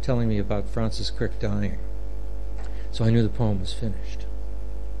email telling me about Francis Crick dying. So I knew the poem was finished.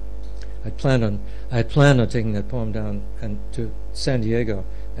 I had planned on taking that poem down and to San Diego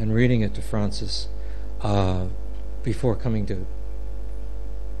and reading it to Francis before coming to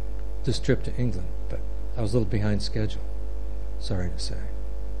this trip to England, but I was a little behind schedule, sorry to say.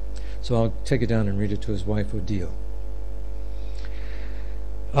 So I'll take it down and read it to his wife, Odile.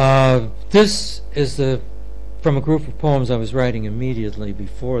 This is from a group of poems I was writing immediately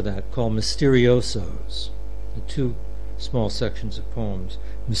before that called Mysteriosos, the two small sections of poems,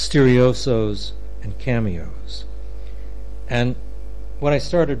 Mysteriosos and Cameos. And what I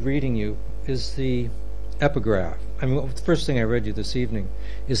started reading you is the epigraph. The first thing I read you this evening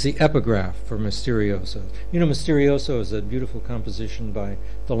is the epigraph for Mysterioso. You know, Mysterioso is a beautiful composition by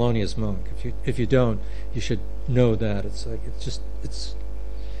Thelonious Monk. If you don't, you should know that. It's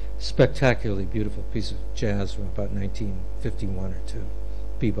spectacularly beautiful piece of jazz from about 1951 or 2.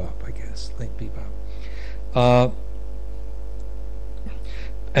 Bebop, I guess, late bebop.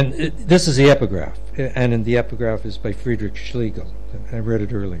 This is the epigraph, and in the epigraph is by Friedrich Schlegel. I read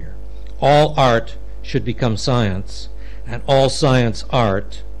it earlier. All art should become science, and all science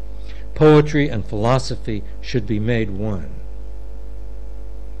art. Poetry and philosophy should be made one.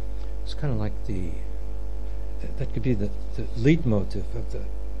 It's kind of like that could be the leitmotif of the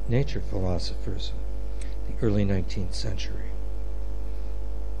nature philosophers of the early 19th century.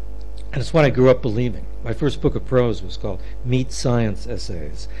 And it's what I grew up believing. My first book of prose was called Meet Science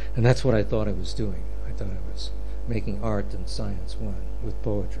Essays, and that's what I thought I was doing. I thought I was making art and science one with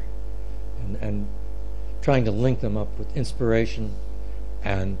poetry, and trying to link them up with inspiration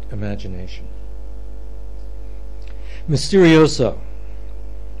and imagination. Misterioso.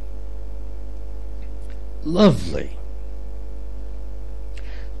 Lovely.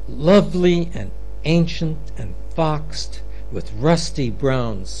 Lovely and ancient and foxed, with rusty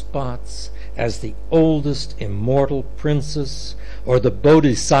brown spots, as the oldest immortal princess, or the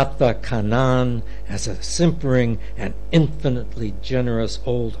Bodhisattva Kanan as a simpering and infinitely generous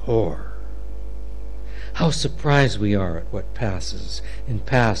old whore. How surprised we are at what passes in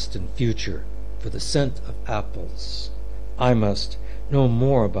past and future for the scent of apples. I must know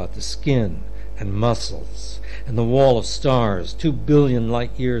more about the skin and muscles and the wall of stars 2 billion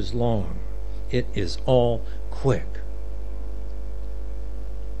light years long. It is all quick.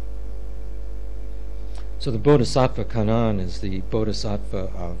 So the Bodhisattva Kanan is the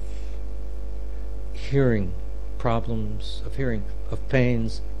Bodhisattva of hearing problems, of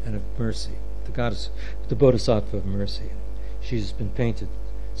pains, and of mercy. The goddess, the Bodhisattva of mercy. She's been painted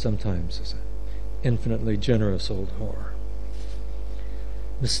sometimes as an infinitely generous old whore.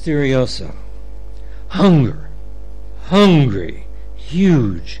 Misterioso. Hunger. Hungry.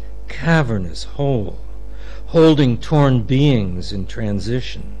 Huge, cavernous hole. Holding torn beings in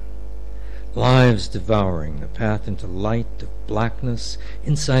transition. Lives devouring the path into light of blackness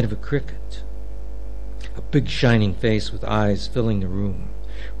inside of a cricket. A big shining face with eyes filling the room,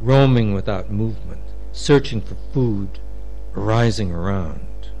 roaming without movement, searching for food, arising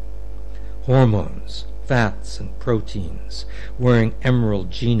around. Hormones, fats, and proteins, wearing emerald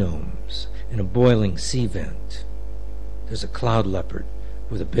genomes in a boiling sea vent. There's a cloud leopard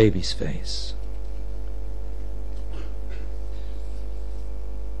with a baby's face.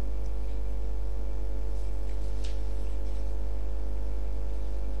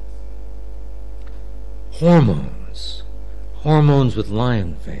 Hormones. Hormones with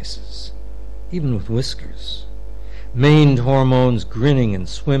lion faces, even with whiskers. Maned hormones grinning and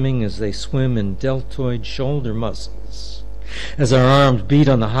swimming as they swim in deltoid shoulder muscles, as our arms beat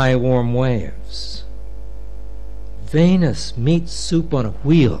on the high warm waves. Venus meets soup on a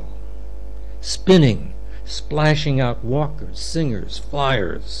wheel, spinning, splashing out walkers, singers,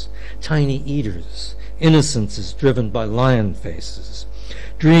 flyers, tiny eaters. Innocence is driven by lion faces.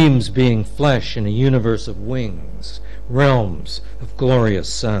 Dreams being flesh in a universe of wings, realms of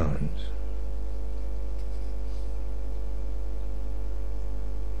glorious sound.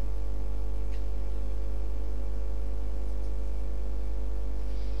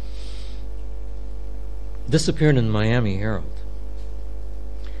 This appeared in the Miami Herald.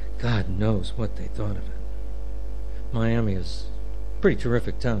 God knows what they thought of it. Miami is a pretty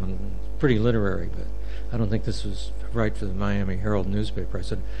terrific town, pretty literary, but I don't think this was right for the Miami Herald newspaper. I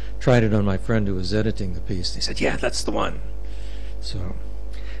tried it on my friend who was editing the piece. He said, yeah, that's the one. So,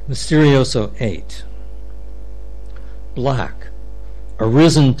 Misterioso 8. Black.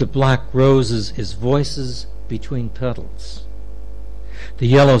 Arisen to black roses is voices between petals. The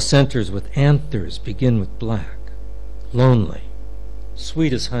yellow centers with anthers begin with black. Lonely.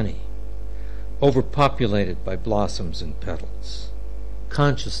 Sweet as honey. Overpopulated by blossoms and petals.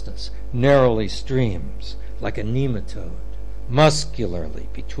 Consciousness narrowly streams like a nematode, muscularly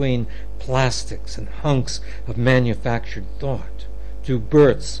between plastics and hunks of manufactured thought, through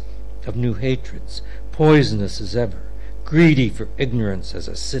births of new hatreds, poisonous as ever, greedy for ignorance as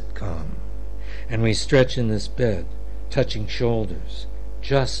a sitcom. And we stretch in this bed, touching shoulders,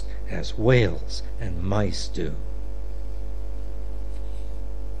 just as whales and mice do.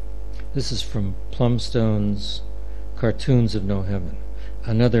 This is from Plumstone's Cartoons of No Heaven,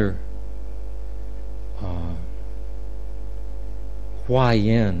 another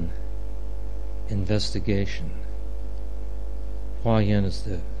Huayan investigation. Huayan is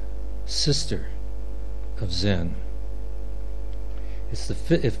the sister of Zen. It's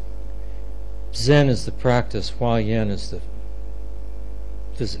if Zen is the practice, Huayan is the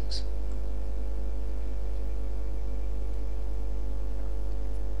physics.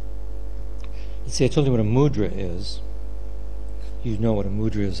 See, I told you what a mudra is. You know what a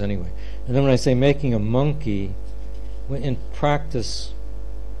mudra is anyway. And then when I say making a monkey, in practice,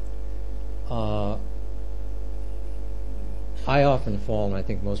 I often fall, and I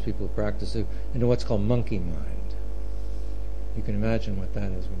think most people who practice it, into what's called monkey mind. You can imagine what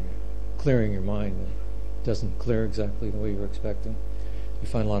that is when you're clearing your mind and it doesn't clear exactly the way you're expecting. You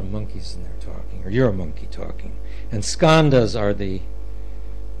find a lot of monkeys in there talking, or you're a monkey talking. And skandhas are the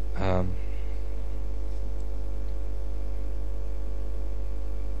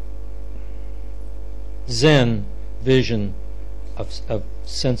Zen vision of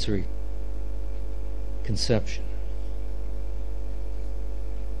sensory conception.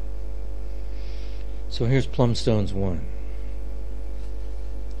 So here's Plumstone's 1.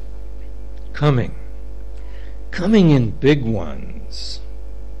 Coming in big ones.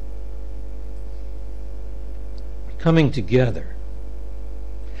 Coming together.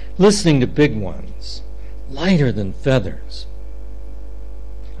 Listening to big ones. Lighter than feathers.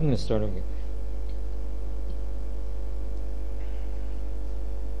 I'm going to start over.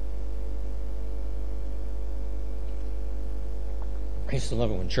 I used to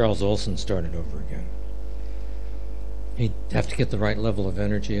love it when Charles Olson started over again. He'd have to get the right level of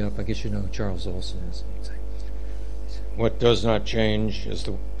energy up. I guess you know who Charles Olson is. He'd say, what does not change is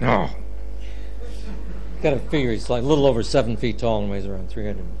the... No. Got to figure he's like a little over 7 feet tall and weighs around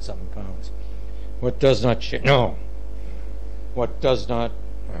 300 and something pounds. What does not change... No. What does not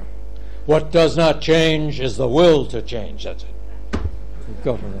change is the will to change. That's it. We'll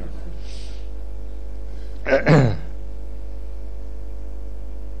go from there.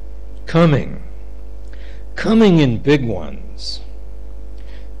 Coming in big ones,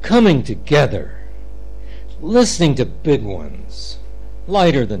 coming together, listening to big ones,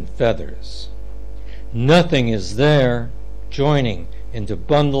 lighter than feathers. Nothing is there, joining into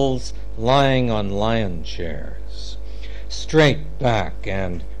bundles, lying on lion chairs, straight back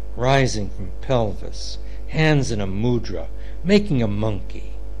and rising from pelvis, hands in a mudra, making a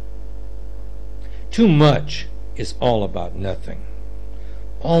monkey. Too much is all about nothing.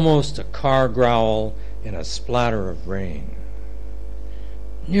 Almost a car growl in a splatter of rain.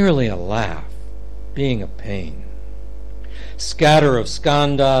 Nearly a laugh, being a pain. Scatter of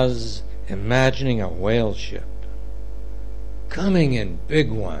skandhas, imagining a whale ship. Coming in big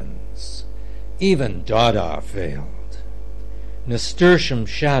ones, even Dada failed. Nasturtium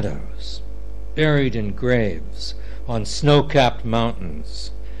shadows, buried in graves, on snow-capped mountains,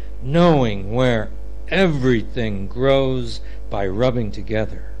 knowing where everything grows by rubbing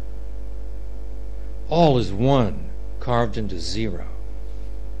together. All is one, carved into zero.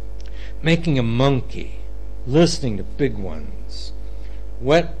 Making a monkey, listening to big ones.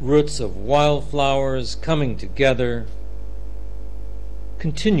 Wet roots of wildflowers coming together.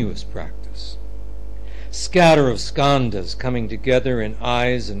 Continuous practice. Scatter of skandhas coming together in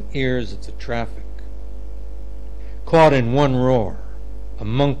eyes and ears of the traffic. Caught in one roar, a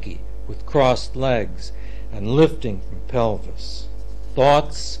monkey with crossed legs and lifting from pelvis.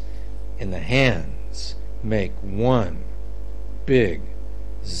 Thoughts in the hands make one big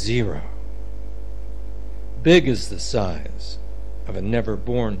zero. Big is the size of a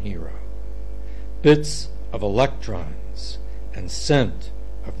never-born hero. Bits of electrons and scent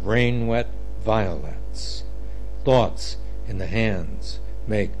of rain-wet violets. Thoughts in the hands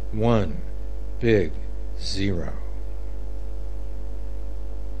make one big zero.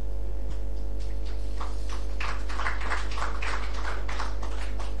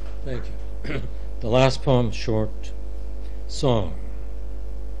 Thank you. The last poem, short song.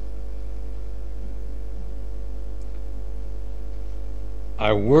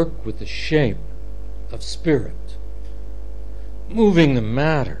 I work with the shape of spirit, moving the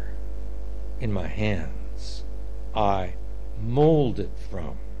matter in my hands. I mold it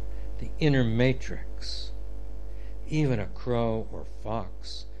from the inner matrix. Even a crow or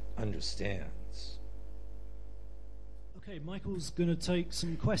fox understands. Okay, Michael's going to take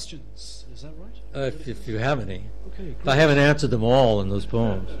some questions. Is that right? If you have any. Okay. If I haven't answered them all in those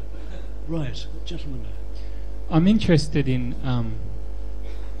poems. Right, gentlemen. I'm interested in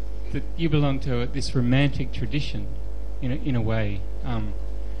that you belong to this romantic tradition, in a way, and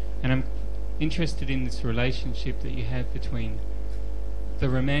I'm interested in this relationship that you have between the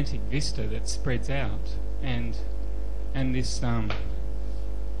romantic vista that spreads out and this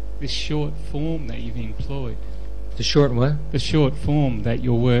this short form that you've employed. The short what? The short form that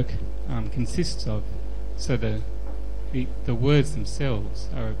your work consists of. So the words themselves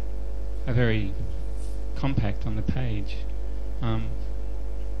are very compact on the page.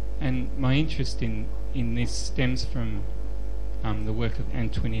 And my interest in this stems from the work of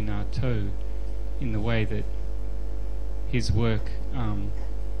Antonin Artaud, in the way that his work,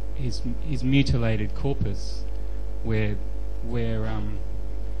 his mutilated corpus, where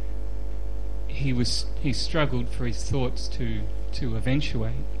he struggled for his thoughts to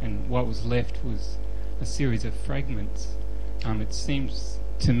eventuate, and what was left was a series of fragments. It seems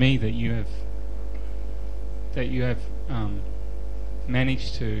to me that you have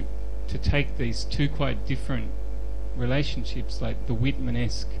managed to take these two quite different relationships, like the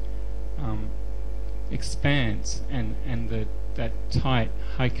Whitman-esque expanse and that tight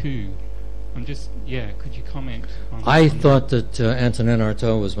haiku. Could you comment on I thought that Antonin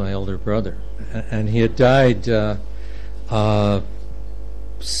Artaud was my elder brother, and he had died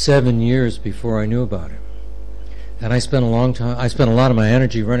 7 years before I knew about him. And I spent a lot of my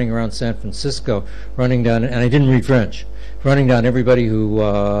energy running around San Francisco, running down, and I didn't read French, running down everybody who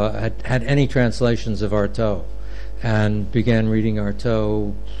had any translations of Artaud, and began reading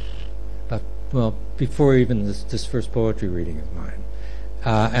Artaud before even this first poetry reading of mine.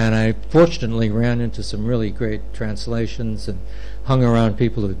 And I fortunately ran into some really great translations and hung around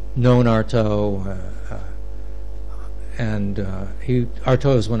people who'd known Artaud, and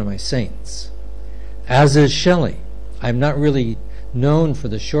Artaud is one of my saints, as is Shelley. I'm not really known for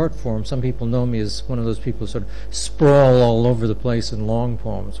the short form. Some people know me as one of those people who sort of sprawl all over the place in long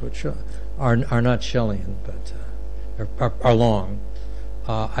poems, which are not Shelleyan, but are long.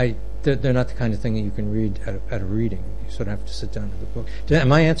 They're not the kind of thing that you can read at a reading. You sort of have to sit down to the book.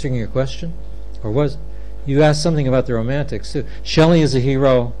 Am I answering your question? Or was you asked something about the Romantics too? Shelley is a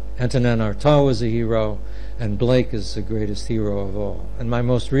hero, Antonin Artaud is a hero, and Blake is the greatest hero of all. And my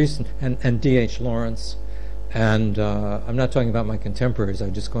most recent, and D.H. Lawrence, and I'm not talking about my contemporaries,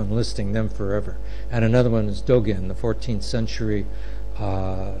 I've just gone listing them forever. And another one is Dogen, the 14th century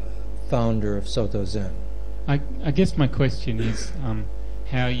founder of Soto Zen. I guess my question is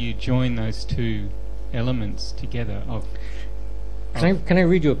how you join those two elements together. Can I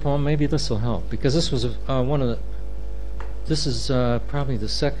read you a poem? Maybe this will help, because this was this is probably the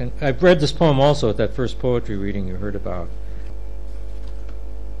second. I've read this poem also at that first poetry reading you heard about.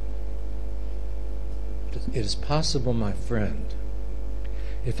 It is possible, my friend,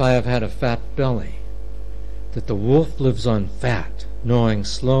 if I have had a fat belly, that the wolf lives on fat, gnawing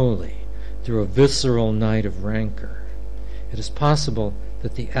slowly through a visceral night of rancor. It is possible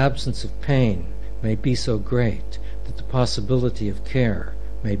that the absence of pain may be so great that the possibility of care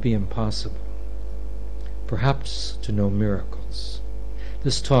may be impossible. Perhaps to know miracles.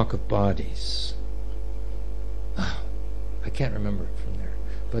 This talk of bodies. I can't remember it from there.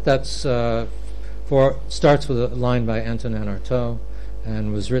 But that's starts with a line by Antonin Artaud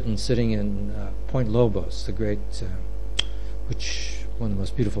and was written sitting in Point Lobos, the great, one of the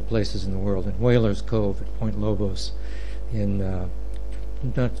most beautiful places in the world, in Whalers Cove at Point Lobos, in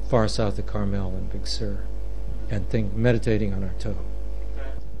not far south of Carmel in Big Sur, and meditating on Artaud.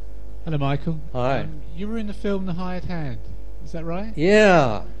 Hello, Michael. Hi. You were in the film The Hired Hand, is that right?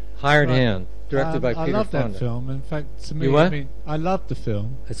 Yeah, Hired Hand, directed by Peter Fonda. I love that film. In fact, to me, You what? I mean, I love the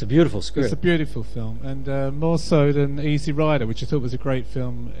film. It's a beautiful script. It's a beautiful film, and more so than Easy Rider, which I thought was a great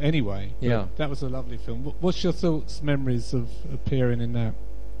film anyway. Yeah. That was a lovely film. What's your thoughts, memories of appearing in that?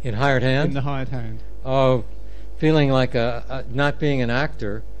 In Hired Hand? In The Hired Hand. Oh, feeling like not being an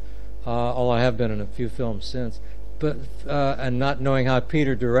actor, although I have been in a few films since, but and not knowing how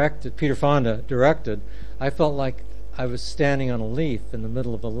Peter Fonda directed, I felt like I was standing on a leaf in the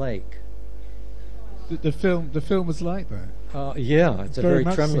middle of a lake. The film was like that. Yeah, it's a very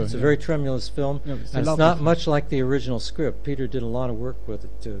tremulous, so, yeah. a very tremulous film, Yeah, and it's not much like the original script. Peter did a lot of work with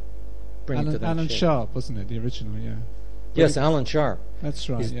it to bring it to that Alan shape. Sharp, wasn't it, the original? Yeah. Yes, Alan Sharp. That's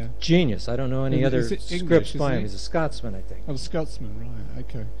right. He's yeah. genius. I don't know any Is other it English, scripts by isn't him. he? He's a Scotsman, I think. Oh, Scotsman, right?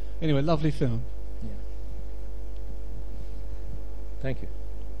 Okay. Anyway, lovely film. Yeah. Thank you.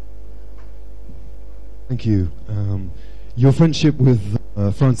 Thank you. Your friendship with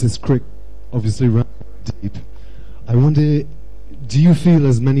Francis Crick obviously ran deep. I wonder, do you feel,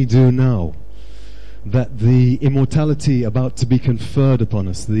 as many do now, that the immortality about to be conferred upon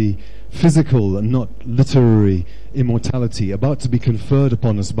us, the physical and not literary immortality about to be conferred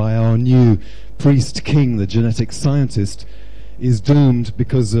upon us by our new priest king, the genetic scientist, is doomed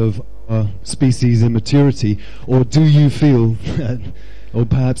because of our species immaturity? Or do you feel, or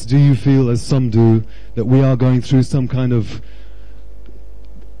perhaps do you feel, as some do, that we are going through some kind of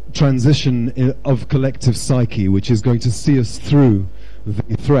transition of collective psyche which is going to see us through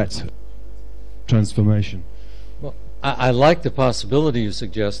the threat of transformation? Well, I like the possibility you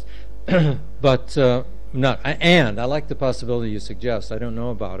suggest, but I like the possibility you suggest. I don't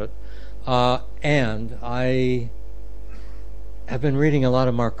know about it, and I have been reading a lot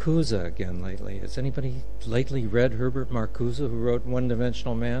of Marcuse again lately. Has anybody lately read Herbert Marcuse, who wrote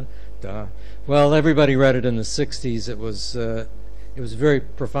One-Dimensional Man? Duh. Well, everybody read it in the 60s. It was very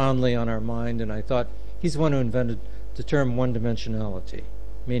profoundly on our mind, and I thought he's the one who invented the term one-dimensionality,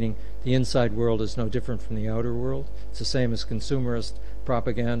 meaning the inside world is no different from the outer world. It's the same as consumerist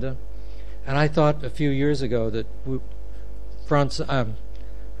propaganda. And I thought a few years ago that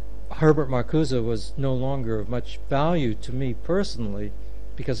Herbert Marcuse was no longer of much value to me personally,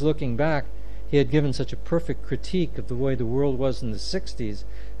 because looking back, he had given such a perfect critique of the way the world was in the 60s,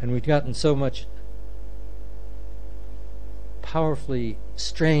 and we'd gotten so much powerfully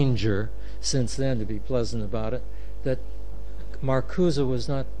stranger since then, to be pleasant about it, that Marcuse was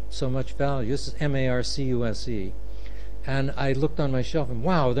not so much value. This is Marcuse. And I looked on my shelf, and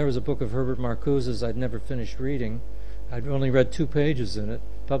wow, there was a book of Herbert Marcuse's I'd never finished reading. I'd only read 2 pages in it,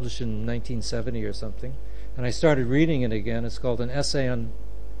 published in 1970 or something. And I started reading it again. It's called An Essay on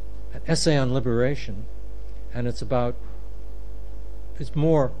Liberation. And it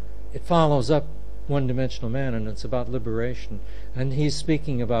follows up One-Dimensional Man, and it's about liberation. And he's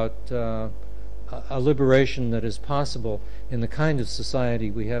speaking about a liberation that is possible in the kind of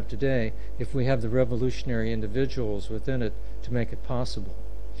society we have today if we have the revolutionary individuals within it to make it possible.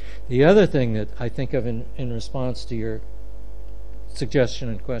 The other thing that I think of in response to your suggestion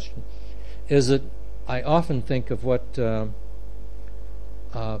and question is that I often think of what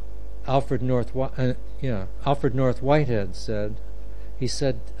Alfred North Whitehead said. He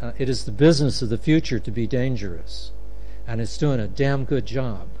said, it is the business of the future to be dangerous, and it's doing a damn good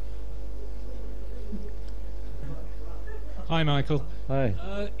job. Hi, Michael.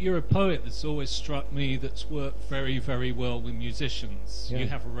 Hi. You're a poet that's always struck me that's worked very, very well with musicians. Yeah. You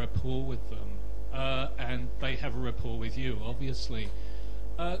have a rapport with them, and they have a rapport with you, obviously.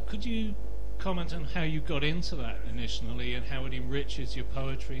 Could you comment on how you got into that initially and how it enriches your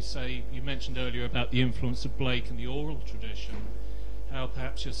poetry? Say, you mentioned earlier about the influence of Blake and the oral tradition, how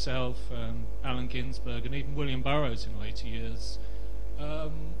perhaps yourself, Allen Ginsberg, and even William Burroughs in later years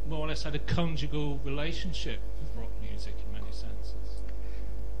more or less had a conjugal relationship with rock music in many senses.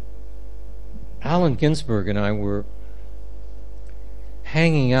 Allen Ginsberg and I were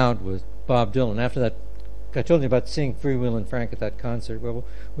hanging out with Bob Dylan. After that, I told you about seeing Freewheelin' Frank at that concert. Well,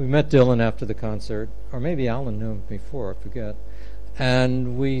 we met Dylan after the concert, or maybe Allen knew him before, I forget.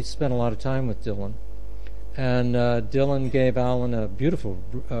 And we spent a lot of time with Dylan. And Dylan gave Allen a beautiful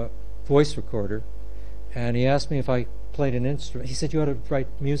voice recorder, and he asked me if I played an instrument. He said, you ought to write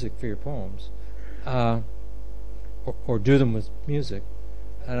music for your poems, or do them with music.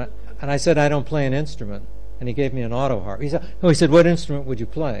 And I said, I don't play an instrument. And he gave me an auto harp. He said, what instrument would you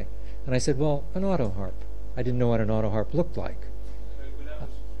play? And I said, well, an auto harp. I didn't know what an auto harp looked like.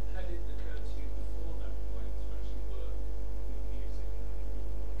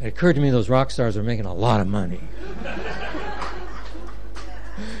 It occurred to me those rock stars were making a lot of money.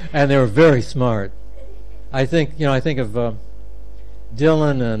 And they were very smart. I think of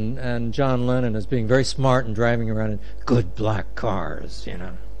Dylan and John Lennon as being very smart and driving around in good black cars,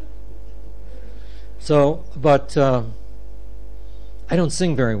 So, but I don't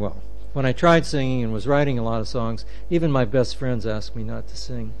sing very well. When I tried singing and was writing a lot of songs, even my best friends asked me not to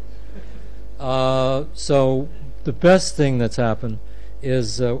sing. So the best thing that's happened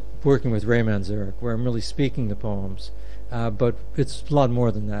is working with Ray Manzarek, where I'm really speaking the poems. But it's a lot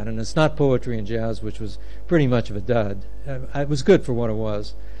more than that. And it's not poetry and jazz, which was pretty much of a dud. It was good for what it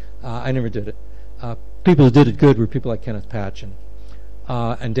was. I never did it. People who did it good were people like Kenneth Patchen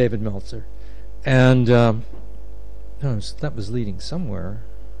and David Meltzer. And that was leading somewhere.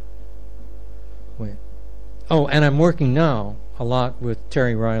 Wait. Oh, and I'm working now a lot with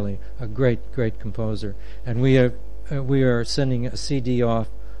Terry Riley, a great, great composer. And we are sending a CD off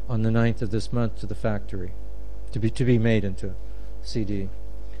on the 9th of this month to the factory to be made into CD.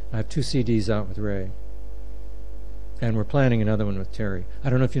 I have 2 CDs out with Ray. And we're planning another one with Terry. I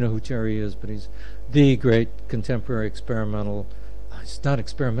don't know if you know who Terry is, but he's the great contemporary experimental. It's not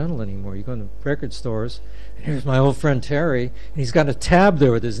experimental anymore. You go into record stores, and here's my old friend Terry, and he's got a tab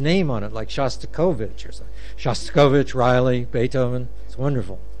there with his name on it, like Shostakovich or something. Shostakovich, Riley, Beethoven. It's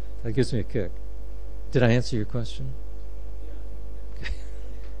wonderful. That gives me a kick. Did I answer your question? Okay.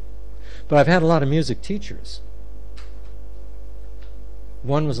 But I've had a lot of music teachers.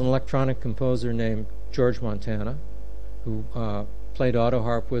 One was an electronic composer named George Montana, who played auto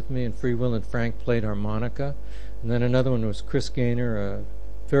harp with me, and Freewheelin' Frank played harmonica. And then another one was Chris Gaynor, a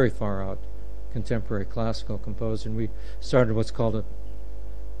very far out contemporary classical composer, and we started what's called a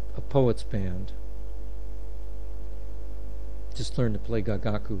poets band. Just learned to play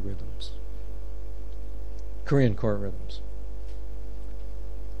gagaku rhythms, Korean court rhythms.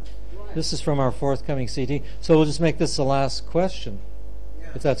 This is from our forthcoming CD. So we'll just make this the last question,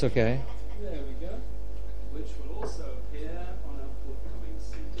 if that's okay. There we go. Which will also appear on our forthcoming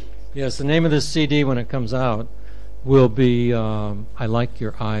CD. Yes, the name of this CD when it comes out will be I Like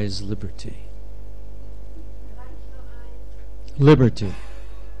Your Eyes, Liberty. Liberty.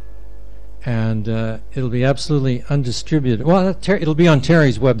 And it'll be absolutely undistributed. Well, it'll be on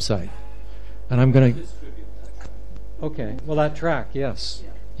Terry's website. And I'm going to... Okay, well, that track, yes.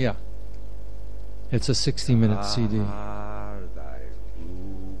 Yeah. It's a 60-minute CD.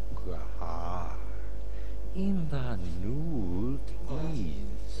 In the nude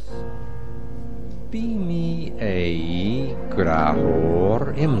ease, be me a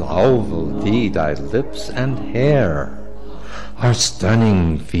grahor im lauvel thee thy lips and hair. Our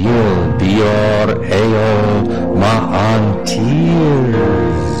stunning feel bior eo ma'an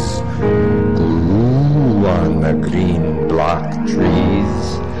tears. Glue on the green block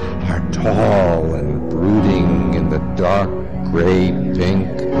trees are tall and brooding in the dark gray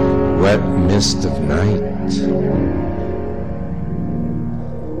pink wet mist of night.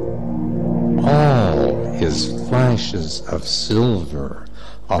 All is flashes of silver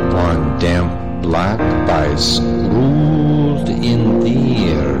upon damp black by scrolled in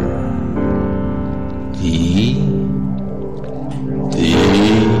the air. Thee,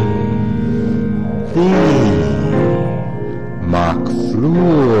 mag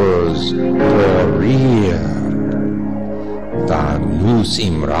floers dorir, da nus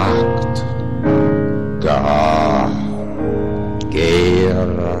im racht, da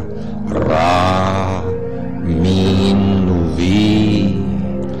ger ra min nuvi,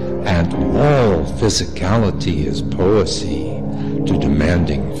 and all physicality is poesy to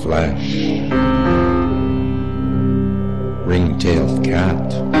demanding flesh. Ring-tailed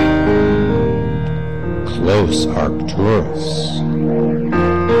cat, close Arcturus,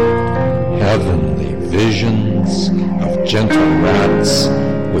 heavenly visions of gentle rats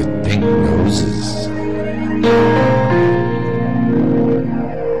with pink noses.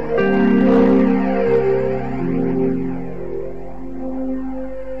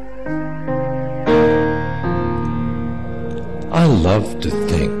 I love to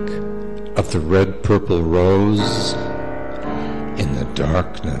think of the red-purple rose in the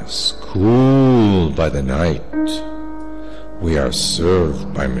darkness, cooled by the night. We are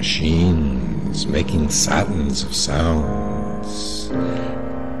served by machines making satins of sounds.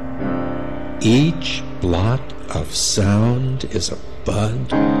 Each blot of sound is a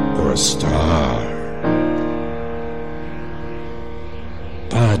bud or a star.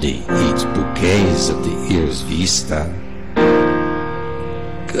 Body eats bouquets of the ear's vista.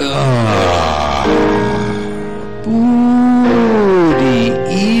 God, booty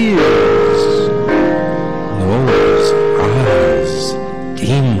ears, nose, eyes,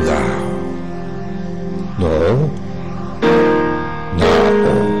 dim thou. No,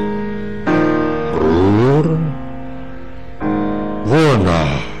 nao, rur, vorna,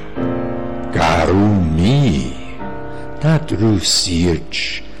 garumi, not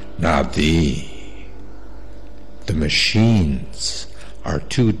rusirch, navi. The machines are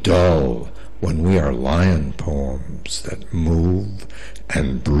too dull when we are lion poems that move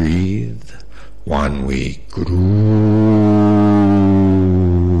and breathe when we groove.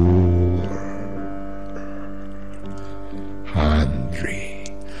 Handri,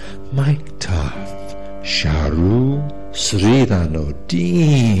 Mike Tuff, Sharu, Sridano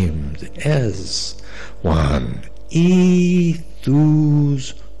deemed as one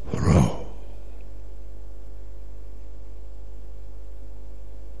ethus ro.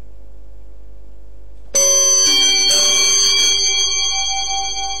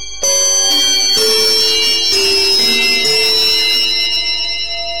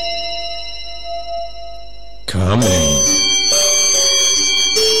 Coming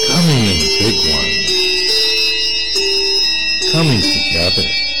in big ones, coming together,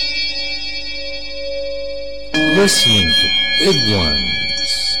 listening to big ones,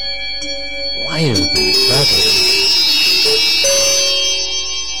 lighter than feathers.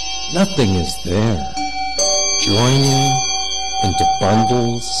 Nothing is there, joining into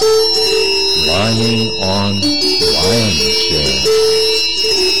bundles, lying on lion chairs.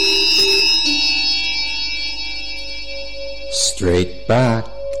 Straight back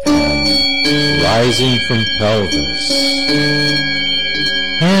and rising from pelvis.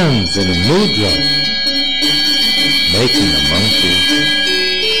 Hands in a mudra, making a monkey.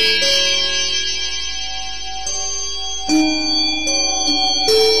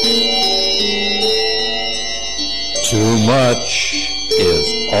 Too much is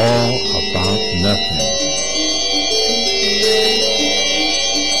all about nothing.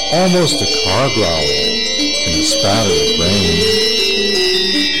 almost a car growl in a spatter of rain.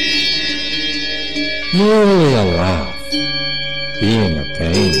 Merely a laugh, being a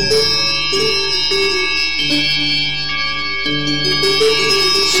pain.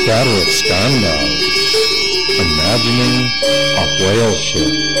 Scatter of Skandals, imagining a whale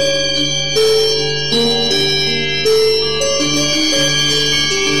ship.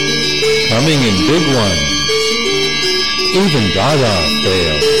 Coming in big ones, even Dada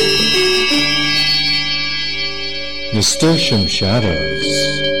failed. Nasturtium shadows,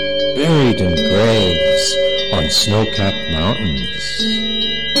 buried in graves on snow-capped mountains.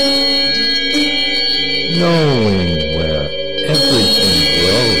 Knowing where everything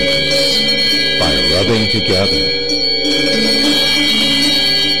grows by rubbing together.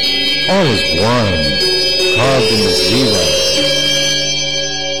 All is one, carved in the zero.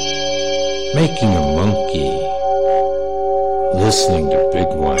 Making a monkey, listening to big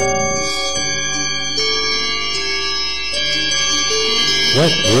ones.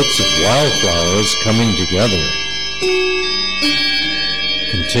 Wet roots of wildflowers coming together.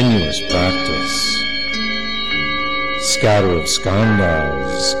 Continuous practice. Scatter of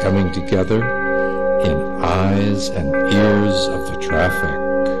Skandals coming together in eyes and ears of the traffic.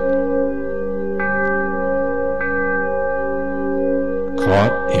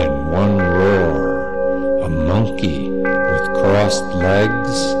 Caught in one roar, a monkey with crossed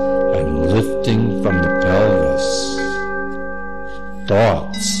legs and lifting from the pelvis.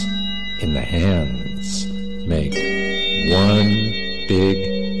 Thoughts in the hands make one big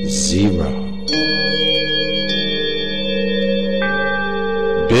zero.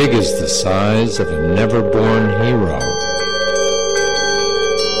 Big as the size of a never-born hero.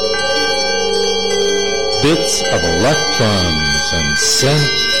 Bits of electrons and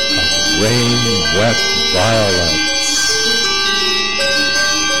scent of rain-wet violets.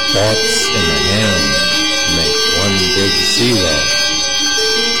 Thoughts in the hand make one big zero.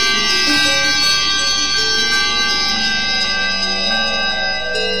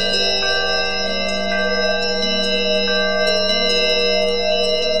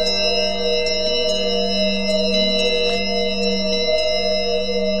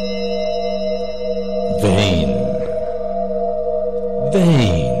 Vain,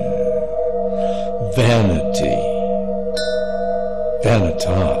 vanity,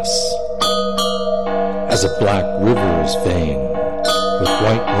 vanitas, as a black river is vain with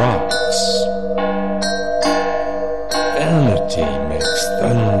white rocks. Vanity makes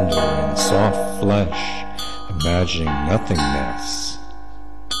thunder in soft flesh, imagining nothingness.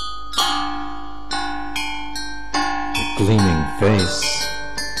 The gleaming face,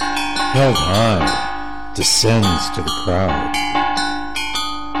 held high, descends to the crowd.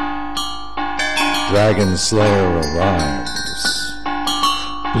 Dragon Slayer arrives.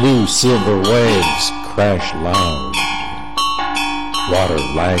 Blue silver waves crash loud. Water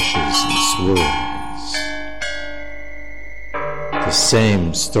lashes and swirls. The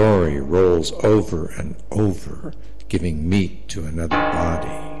same story rolls over and over, giving meat to another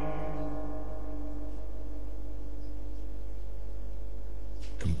body.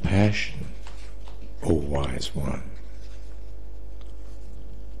 Compassion, O wise one,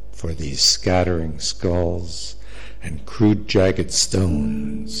 for these scattering skulls and crude jagged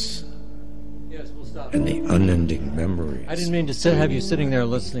stones. Yes, we'll stop. And the unending memories. I didn't mean to have you sitting there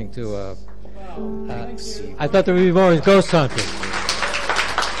listening to I thought there would be more ghost hunting.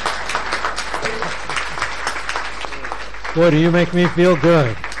 Boy, do you make me feel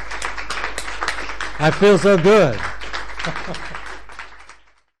good. I feel so good.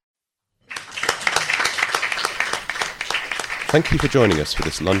 Thank you for joining us for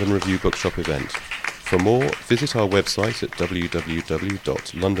this London Review Bookshop event. For more, visit our website at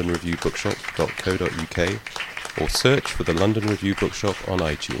www.londonreviewbookshop.co.uk or search for the London Review Bookshop on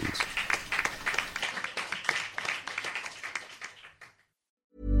iTunes.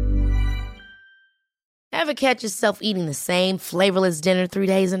 Ever catch yourself eating the same flavorless dinner 3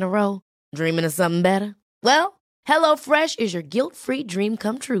 days in a row? Dreaming of something better? Well, HelloFresh is your guilt-free dream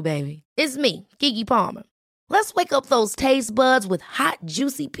come true, baby. It's me, Keke Palmer. Let's wake up those taste buds with hot,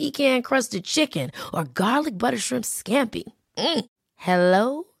 juicy pecan-crusted chicken or garlic butter shrimp scampi.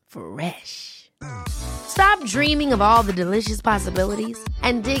 Hello Fresh. Stop dreaming of all the delicious possibilities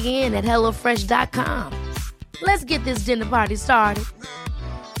and dig in at HelloFresh.com. Let's get this dinner party started.